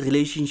pursue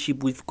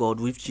relationship with God,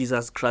 with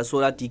Jesus Christ,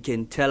 so that He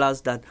can tell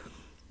us that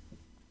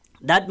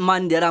that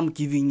man that I'm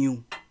giving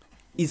you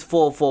is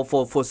for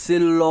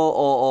Silo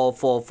or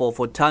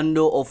for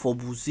Tando or for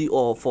Busi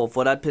or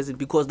for that person,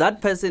 because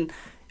that person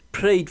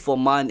prayed for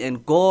man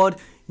and God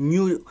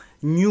knew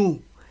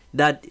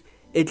that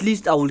at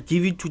least I will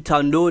give it to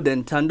Tando,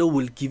 then Tando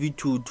will give it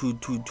to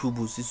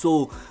Busi.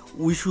 So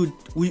we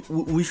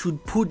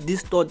should put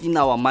this thought in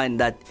our mind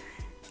that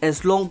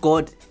as long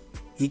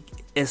he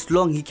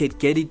can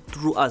get it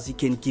through us, he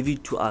can give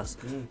it to us.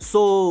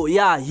 So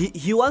yeah,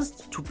 he wants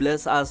to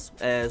bless us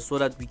so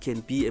that we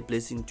can be a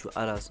blessing to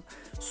others.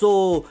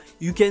 So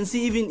you can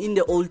see even in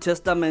the Old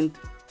Testament,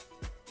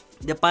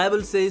 the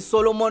Bible says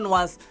Solomon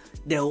was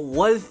the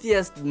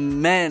wealthiest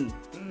man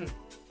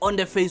on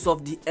the face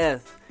of the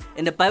earth.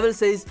 And the Bible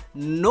says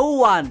no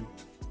one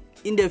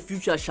in the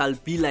future shall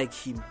be like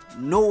him.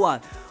 No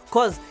one.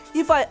 Because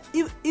if I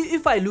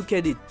look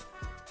at it,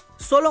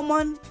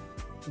 Solomon,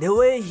 the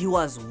way he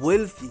was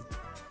wealthy,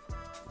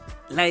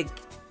 like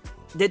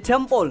the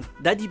temple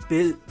that he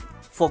built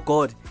for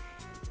God,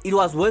 it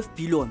was worth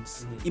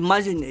billions.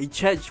 Imagine a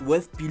church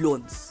worth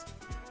billions.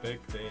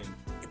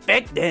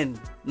 Back then,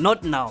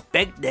 not now,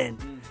 back then.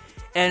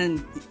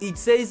 And it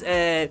says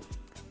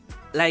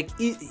like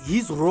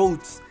his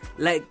roads,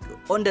 like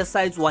on the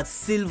sides was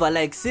silver.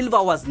 Like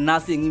silver was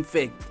nothing. In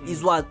fact,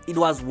 it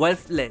was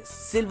worthless.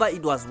 Silver,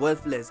 it was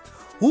worthless.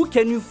 Who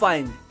can you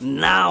find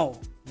now?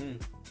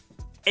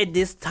 At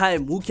this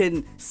time, who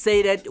can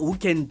say that, who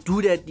can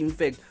do that, in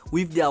fact,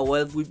 with their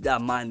wealth, with their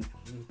money?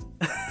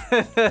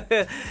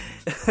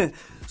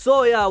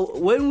 So yeah,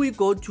 when we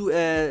go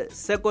to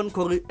Second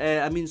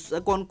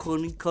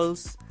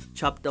Chronicles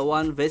chapter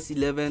 1 verse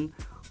 11,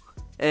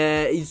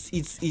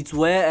 it's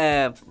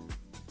where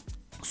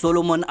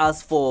Solomon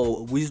asked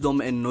for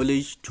wisdom and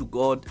knowledge to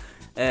God,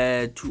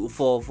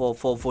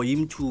 for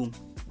him to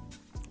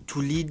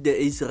lead the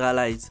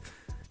Israelites,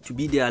 to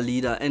be their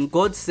leader. And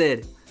God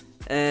said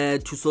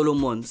to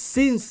Solomon,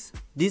 since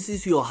this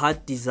is your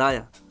heart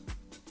desire,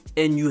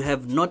 and you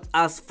have not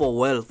asked for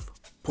wealth,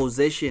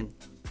 possession,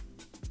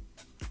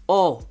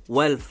 or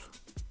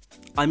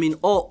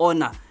or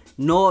honor,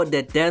 nor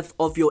the death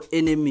of your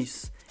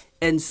enemies,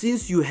 and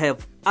since you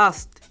have not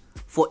asked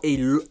for a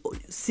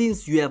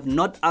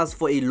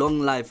long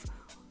life,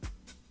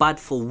 but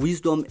for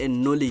wisdom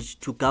and knowledge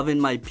to govern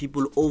my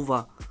people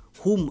over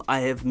whom I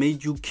have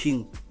made you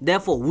king.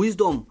 Therefore,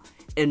 wisdom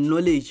and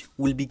knowledge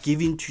will be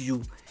given to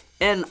you,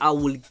 and I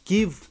will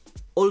give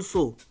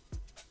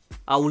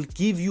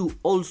you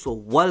also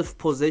wealth,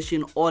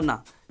 possession,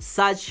 honor,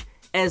 such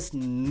as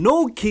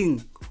no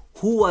king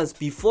who was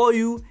before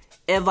you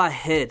ever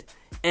had,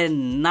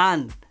 and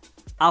none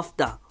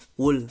after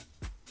will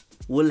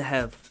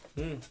have.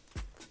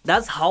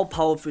 That's how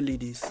powerful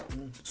it is.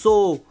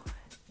 So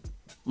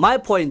my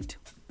point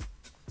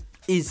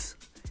is,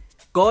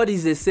 God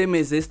is the same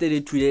as yesterday,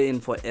 today,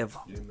 and forever.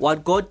 Amen.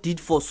 What God did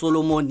for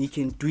Solomon, he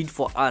can do it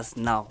for us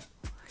now.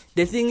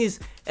 The thing is,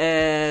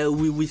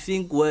 we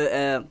think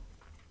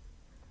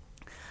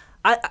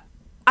I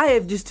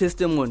have this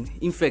testimony.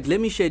 In fact, let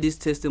me share this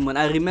testimony.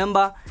 I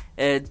remember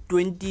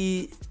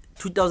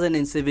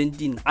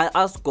 2017, I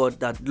asked God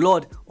that,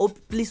 Lord,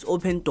 please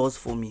open doors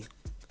for me.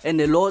 And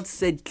the Lord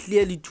said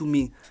clearly to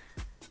me,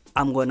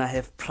 I'm gonna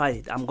have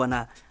pride. I'm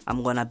gonna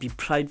be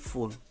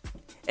prideful.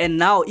 And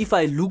now, if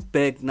I look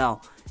back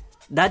now,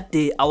 that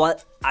day,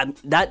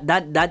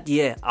 that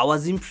year, I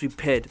wasn't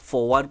prepared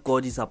for what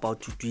God is about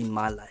to do in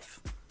my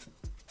life.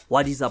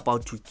 What He's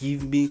about to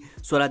give me,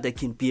 so that I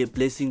can be a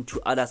blessing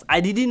to others.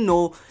 I didn't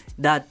know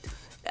that.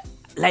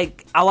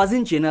 Like, I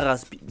wasn't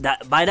generous.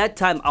 By that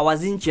time, I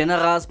wasn't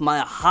generous. My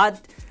heart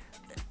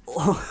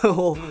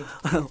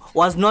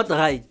was not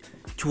right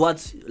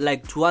towards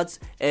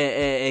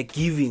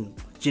giving,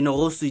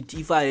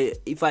 generosity,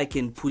 if I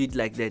can put it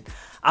like that.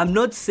 I'm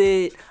not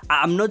saying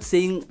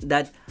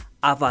that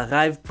I've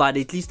arrived, but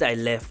at least I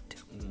left.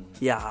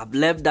 Yeah, I've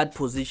left that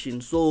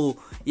position. So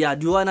yeah,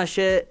 do you wanna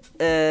share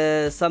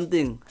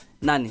something,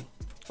 Nani?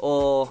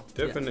 Or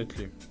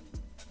definitely.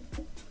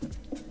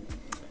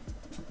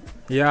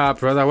 Yeah,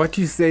 brother, what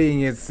you're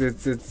saying it's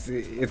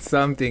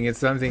something,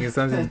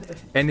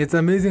 and it's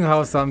amazing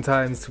how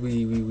sometimes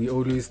we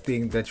always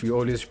think that we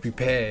always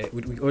prepared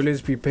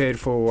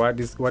for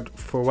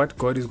what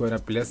God is going to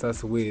bless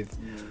us with,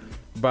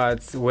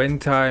 but when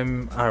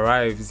time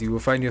arrives, you will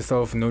find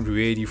yourself not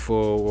ready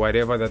for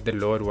whatever that the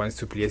Lord wants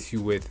to bless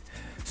you with.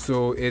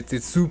 So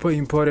it's super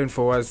important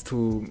for us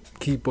to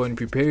keep on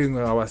preparing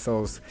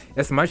ourselves.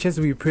 As much as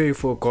we pray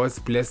for God's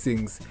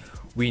blessings,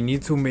 we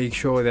need to make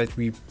sure that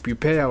we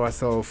prepare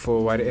ourselves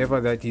for whatever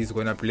that He's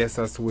gonna bless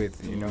us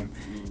with.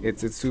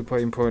 It's super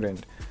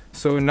important.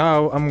 So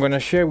now I'm gonna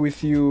share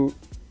with you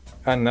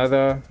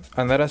another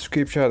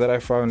scripture that I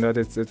found that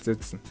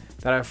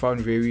I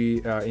found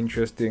very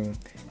interesting.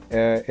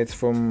 It's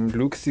from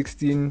Luke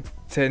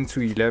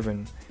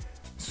 16:10-11.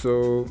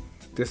 So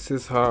this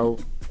is how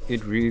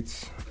it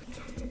reads: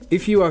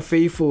 If you are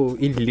faithful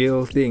in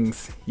little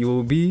things, you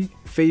will be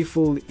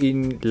faithful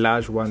in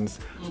large ones.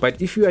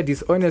 But if you are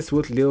dishonest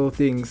with little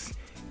things,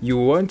 you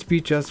won't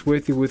be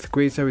trustworthy with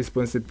greater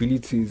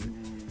responsibilities.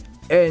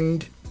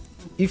 And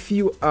if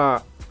you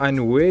are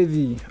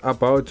unworthy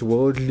about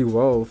worldly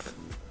wealth,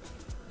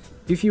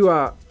 if you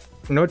are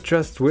not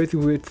trustworthy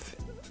with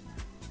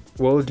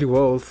worldly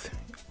wealth,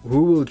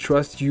 who will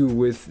trust you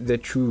with the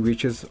true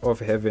riches of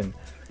heaven?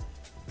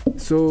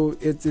 So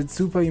it's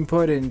super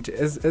important.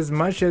 As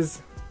much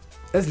as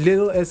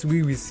little as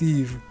we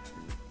receive,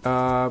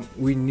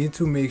 we need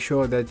to make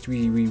sure that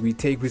we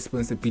take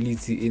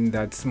responsibility in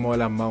that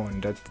small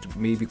amount that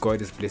maybe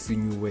God is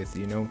blessing you with,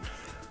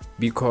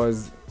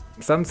 because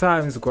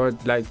sometimes God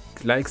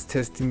likes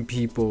testing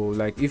people.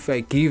 Like, if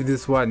I give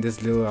this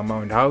little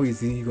amount, how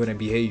is he gonna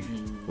behave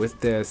with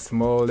the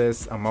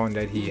smallest amount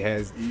that he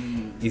has?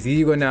 Is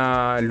he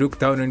gonna look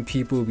down on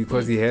people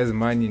because he has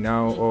money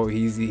now, or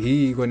is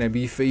he gonna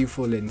be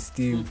faithful and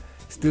still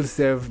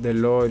serve the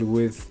Lord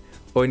with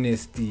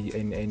honesty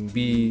and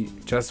be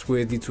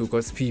trustworthy to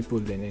God's people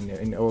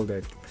and all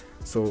that?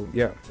 So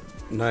yeah.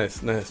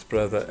 Nice,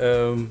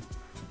 brother.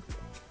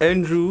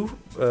 Andrew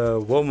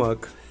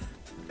Womack,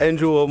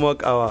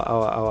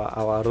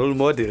 our role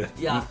model,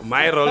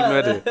 my role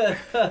model,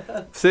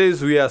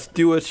 says we are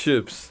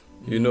stewardships.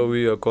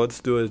 We are God's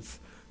stewards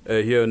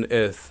here on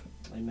earth.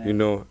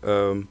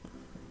 Amen.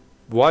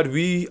 What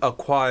we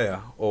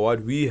acquire or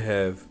what we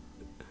have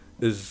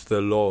is the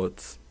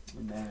Lord's.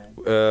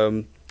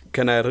 Amen.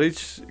 Can I read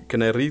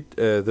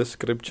this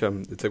scripture?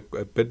 It's a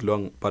bit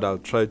long, but I'll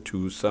try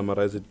to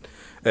summarize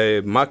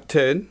it. Mark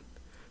 10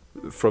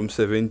 from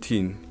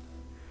 17.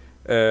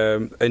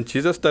 And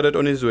Jesus started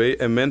on his way.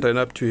 A man ran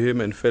up to him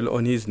and fell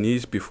on his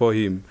knees before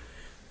him.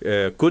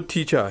 Good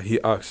teacher, he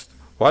asked,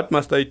 what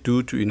must I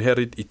do to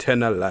inherit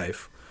eternal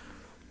life?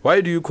 Why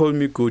do you call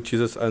me good?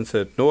 Jesus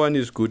answered, no one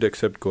is good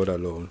except God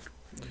alone.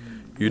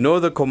 You know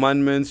the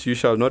commandments: you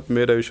shall not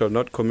murder, you shall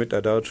not commit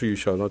adultery, you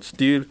shall not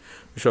steal,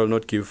 you shall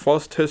not give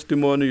false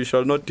testimony, you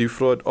shall not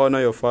defraud, honor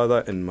your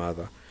father and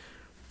mother.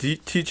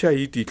 Teacher,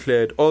 he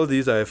declared, all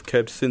these I have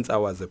kept since I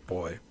was a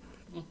boy.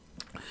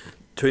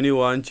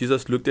 21,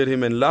 Jesus looked at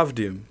him and loved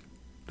him.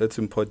 That's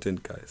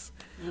important, guys.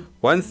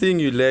 One thing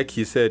you lack,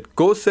 he said,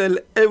 go sell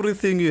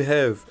everything you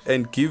have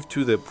and give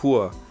to the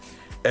poor,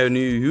 and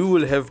you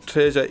will have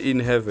treasure in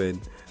heaven.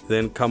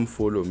 Then come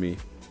follow me.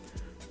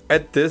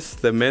 At this,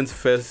 the man's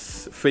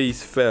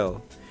face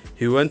fell.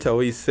 He went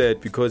away sad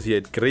because he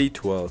had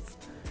great wealth.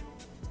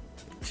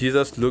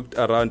 Jesus looked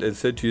around and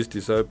said to his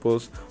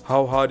disciples,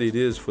 how hard it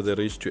is for the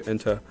rich to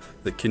enter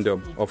the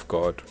kingdom of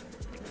God.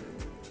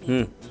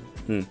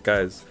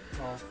 Guys.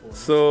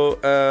 So,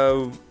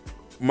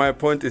 my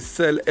point is,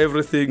 sell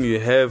everything you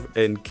have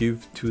and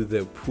give to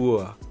the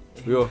poor.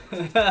 Yo,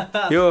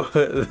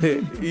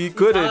 he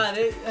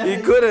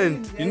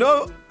couldn't.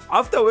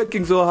 After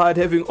working so hard,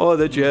 having all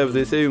that you have,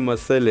 they say you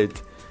must sell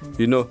it.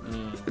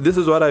 This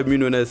is what I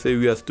mean when I say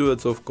we are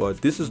stewards of God.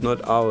 This is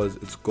not ours,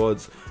 it's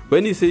God's.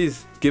 When he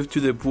says give to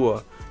the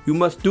poor, you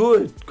must do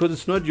it because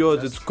it's not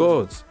yours, it's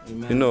God's.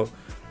 Amen.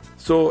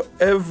 So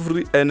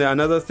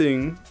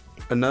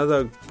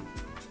another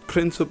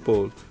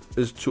principle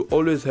is to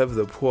always have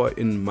the poor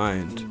in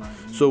mind.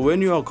 So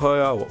when you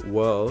acquire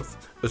wealth,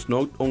 it's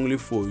not only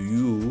for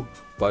you,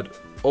 but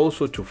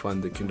also to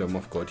fund the kingdom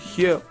of God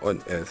here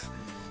on earth.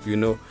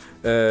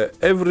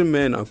 Every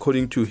man,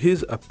 according to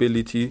his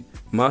ability,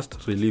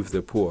 must relieve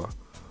the poor,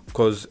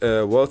 because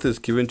wealth is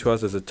given to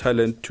us as a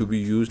talent to be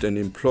used and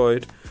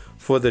employed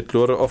for the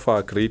glory of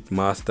our great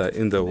master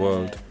in the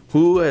world,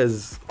 who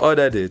has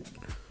ordered it.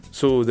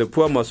 So the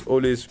poor must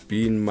always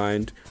be in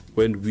mind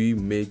when we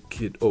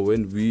make it, or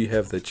when we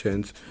have the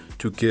chance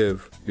to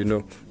give.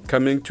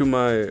 Coming to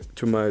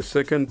my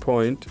second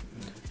point,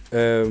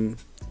 it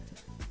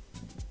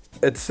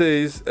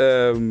says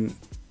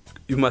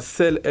you must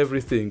sell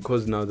everything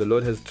because now the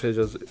Lord has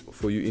treasures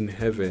for you in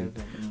heaven.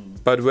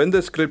 But when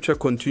the scripture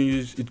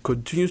continues, it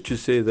continues to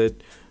say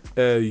that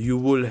you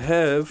will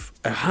have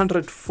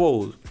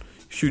 100-fold.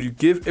 Should you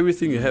give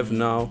everything you have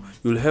now,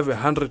 you'll have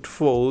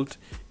 100-fold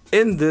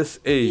in this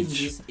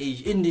age,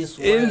 in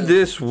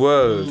this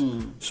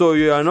world. So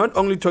you are not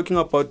only talking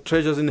about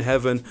treasures in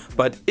heaven,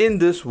 but in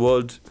this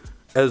world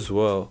as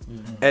well,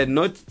 and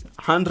not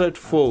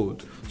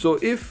 100-fold. So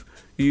if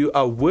you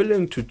are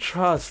willing to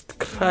trust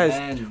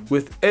Christ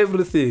with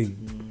everything,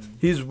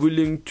 He's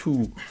willing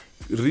to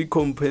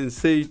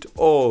recompensate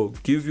or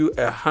give you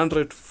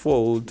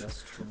 100-fold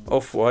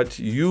of what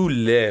you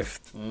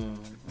left.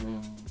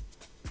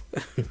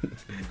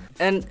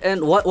 And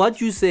what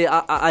you say,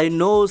 I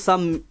know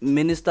some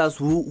ministers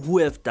who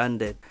have done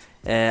that.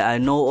 I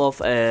know of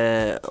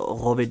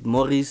Robert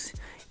Morris.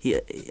 He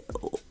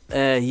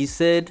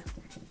said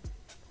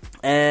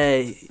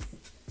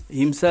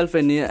himself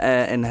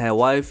and her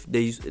wife,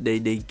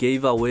 they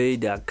gave away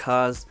their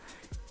cars,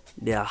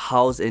 their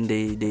house, and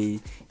they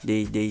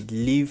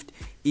lived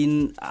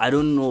in, I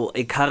don't know,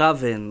 a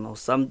caravan or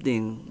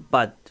something.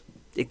 But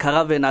a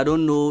caravan, I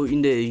don't know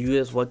in the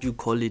US what you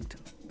call it.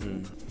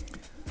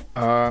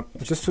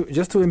 Just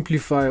to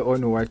amplify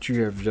on what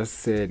you have just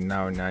said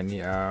now, Nani,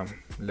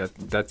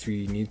 that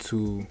we need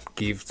to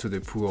give to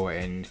the poor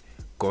and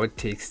God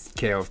takes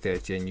care of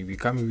that, and you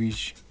become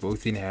rich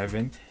both in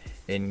heaven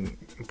in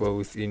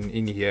both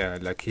in here,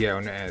 like here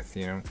on earth,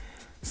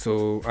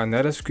 So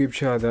another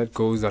scripture that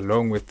goes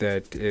along with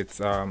that,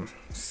 it's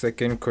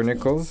Second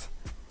Chronicles.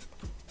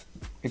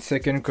 It's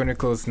 2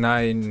 Chronicles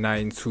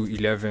 9 to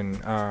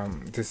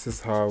 11. This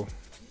is how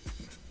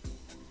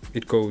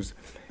it goes.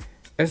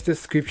 As the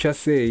scriptures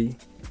say,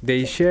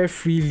 they share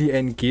freely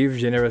and give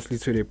generously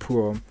to the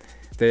poor.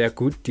 Their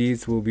good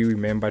deeds will be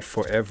remembered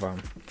forever.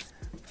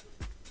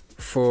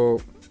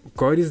 For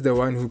God is the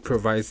one who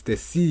provides the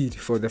seed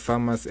for the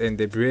farmers and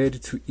the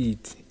bread to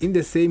eat. In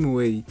the same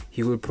way,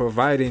 He will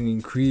provide and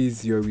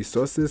increase your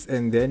resources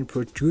and then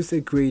produce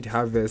a great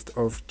harvest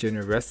of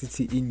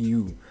generosity in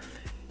you.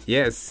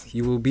 Yes,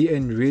 you will be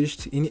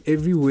enriched in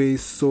every way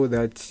so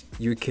that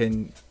you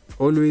can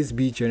always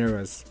be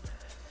generous.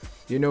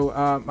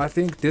 I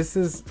think this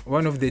is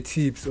one of the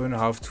tips on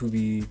how to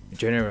be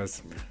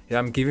generous. Yeah,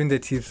 I'm giving the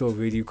tips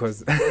already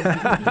because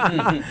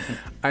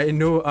I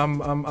know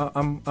I'm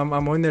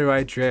on the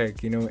right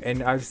track,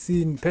 and I've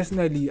seen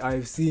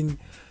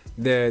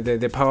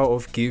the power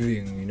of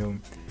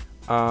giving,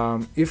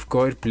 if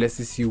God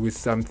blesses you with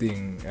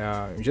something,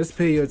 just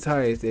pay your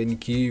tithe and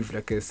give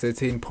like a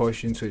certain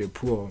portion to the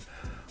poor.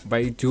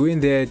 By doing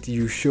that,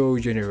 you show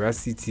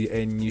generosity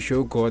and you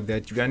show God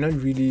that you are not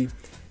really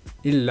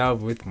in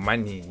love with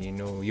money.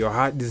 Your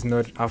heart is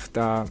not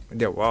after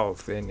the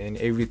wealth and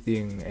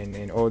everything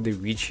and all the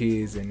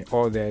riches and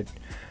all that.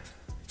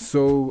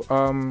 So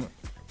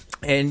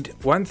and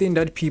one thing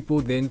that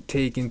people then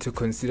take into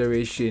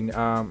consideration,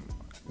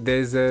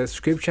 there's a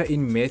scripture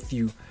in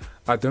Matthew.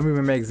 I don't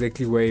remember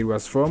exactly where it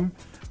was from,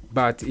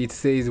 but it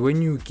says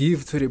when you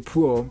give to the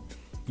poor,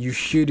 you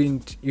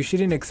shouldn't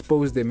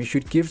expose them. You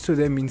should give to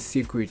them in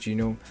secret,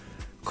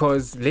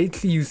 because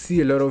lately you see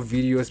a lot of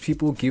videos,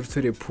 people give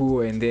to the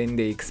poor and then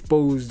they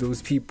expose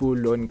those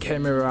people on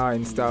camera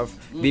and stuff.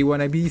 They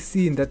want to be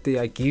seen that they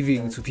are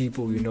giving to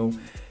people,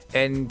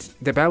 and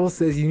the Bible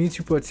says you need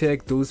to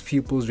protect those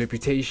people's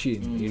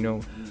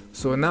reputation,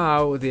 So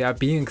now they are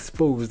being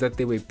exposed that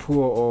they were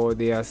poor or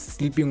they are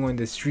sleeping on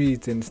the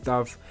streets and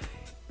stuff.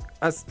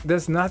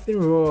 There's nothing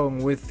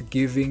wrong with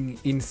giving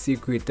in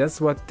secret.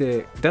 That's what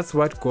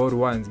God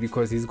wants,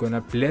 because He's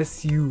gonna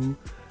bless you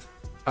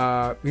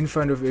in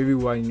front of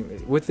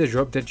everyone with the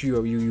job that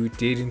you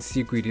did in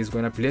secret. He's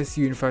gonna bless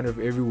you in front of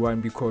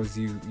everyone because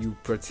you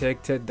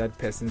protected that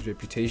person's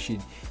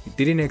reputation. You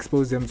didn't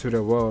expose them to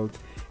the world,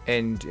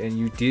 and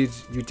you did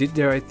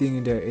the right thing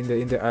in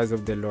the eyes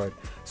of the Lord.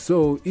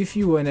 So if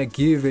you wanna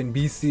give and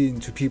be seen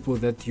to people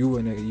that you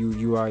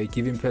are a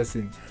giving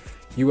person,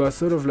 you are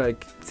sort of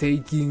like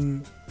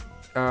taking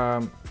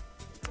the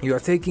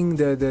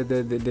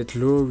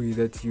glory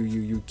that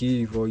you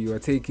give, or you are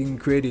taking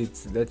credit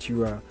that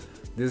you are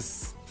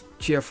this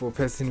cheerful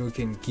person who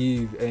can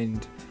give.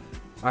 And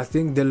I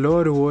think the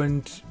Lord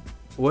won't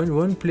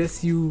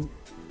bless you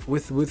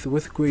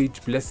with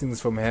great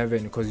blessings from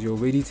heaven, because you're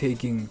already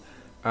taking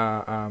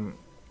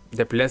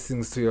the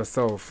blessings to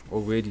yourself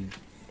already.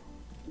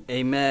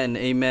 Amen.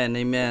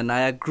 I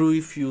agree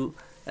with you,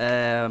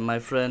 my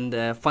friend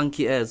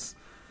Funky S.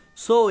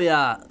 So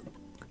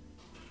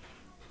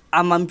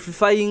I'm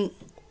amplifying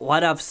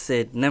what I've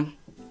said.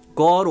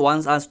 God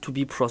wants us to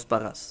be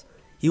prosperous.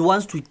 He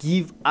wants to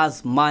give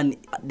us money,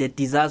 the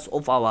desires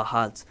of our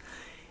hearts.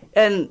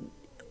 And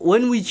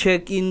when we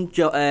check in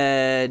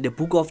the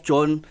book of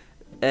John,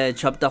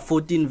 chapter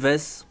 14,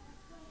 verse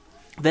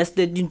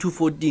 13 to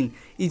 14,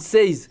 it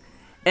says,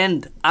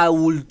 "And I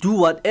will do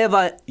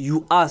whatever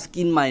you ask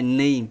in my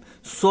name,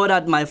 so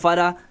that my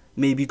Father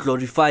may be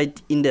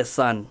glorified in the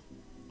Son.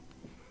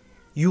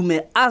 You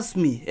may ask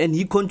me," and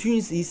he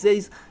continues, he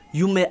says,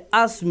 "You may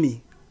ask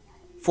me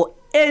for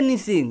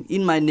anything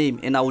in my name,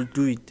 and I will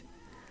do it."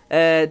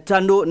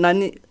 Tando,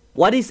 Nani,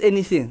 what is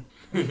anything?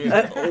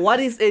 What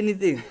is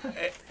anything?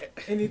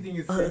 Anything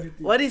is anything.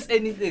 What is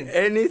anything?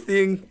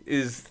 Anything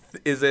is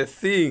a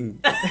thing.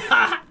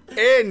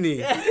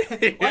 Any.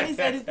 What is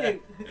anything?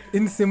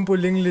 In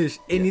simple English,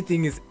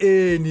 anything is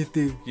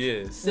anything.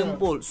 Yes.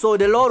 Simple. So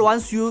the Lord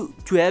wants you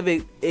to have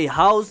a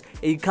house,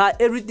 a car,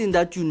 everything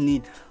that you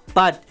need.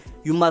 But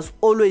you must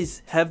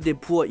always have the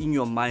poor in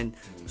your mind,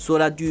 so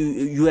that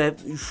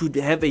you should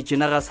have a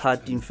generous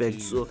heart, in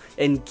fact, so,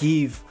 and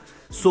give.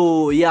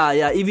 So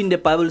even the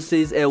Bible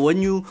says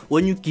when you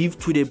give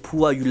to the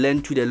poor, you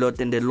lend to the Lord,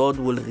 and the Lord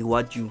will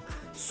reward you.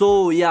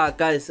 So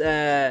guys,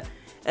 our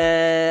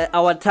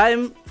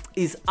time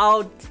is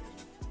out.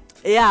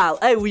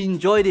 We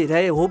enjoyed it.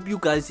 I hope you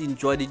guys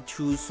enjoyed it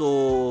too.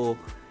 So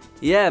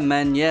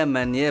man.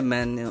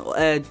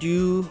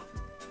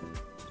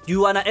 Do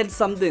you wanna add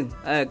something,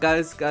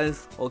 guys?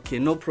 Okay,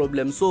 no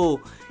problem.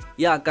 So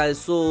guys,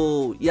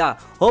 so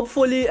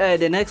hopefully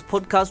the next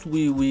podcast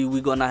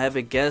we gonna have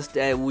a guest.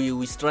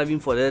 We striving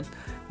for that.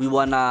 We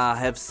wanna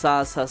have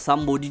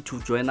somebody to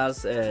join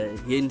us here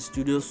in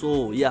studio.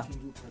 So maybe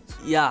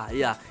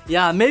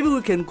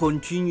we can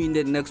continue in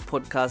the next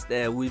podcast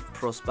with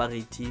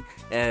prosperity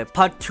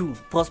part 2.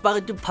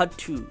 Prosperity part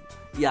 2.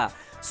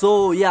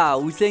 So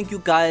we thank you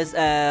guys.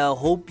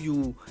 Hope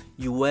you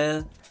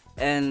well.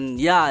 And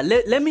yeah,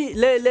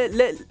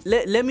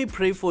 let me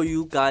pray for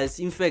you guys.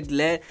 In fact,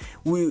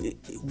 we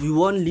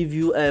won't leave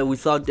you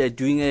without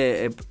doing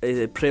a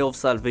prayer of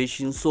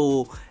salvation.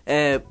 So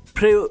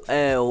pray,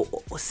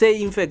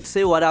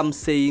 say what I'm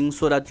saying,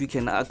 so that you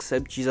can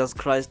accept Jesus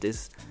Christ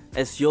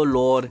as your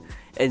Lord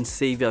and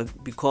Savior,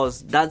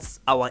 because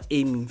that's our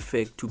aim, in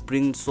fact, to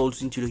bring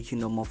souls into the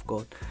kingdom of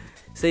God.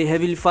 Say,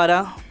 Heavenly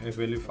Father,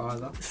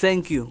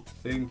 thank you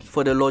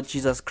for the Lord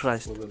Jesus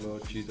Christ.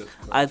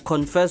 I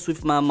confess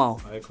with my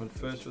mouth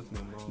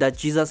that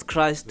Jesus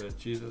Christ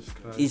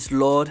is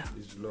Lord,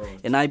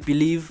 and I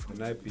believe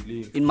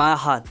in my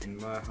heart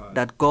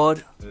that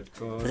God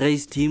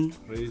raised him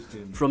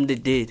from the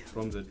dead.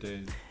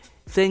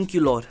 Thank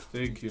you, Lord.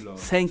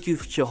 Thank you,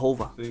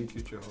 Jehovah.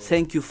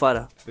 Thank you,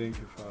 Father,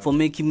 for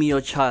making me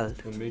your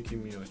child.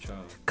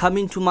 Come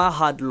into my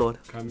heart, Lord,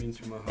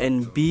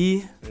 and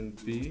be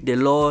the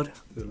Lord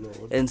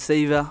and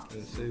Savior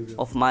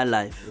of my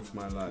life.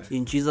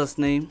 In Jesus'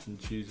 name,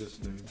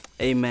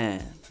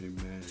 amen.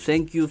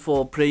 Thank you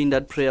for praying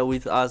that prayer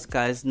with us,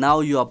 guys. Now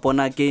you are born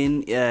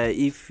again.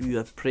 If you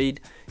have prayed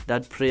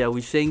that prayer,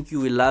 we thank you.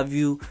 We love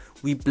you.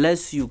 We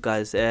bless you,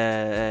 guys.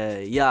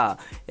 And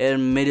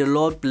may the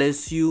Lord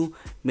bless you.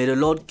 May the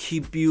Lord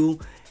keep you.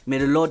 May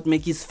the Lord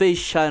make his face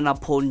shine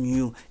upon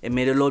you. And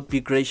may the Lord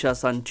be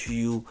gracious unto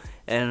you.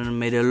 And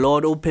may the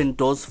Lord open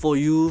doors for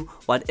you.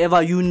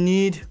 Whatever you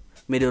need,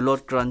 may the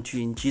Lord grant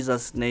you. In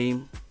Jesus'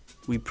 name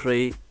we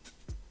pray.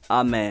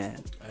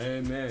 Amen.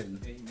 Amen.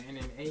 Amen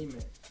and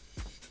amen.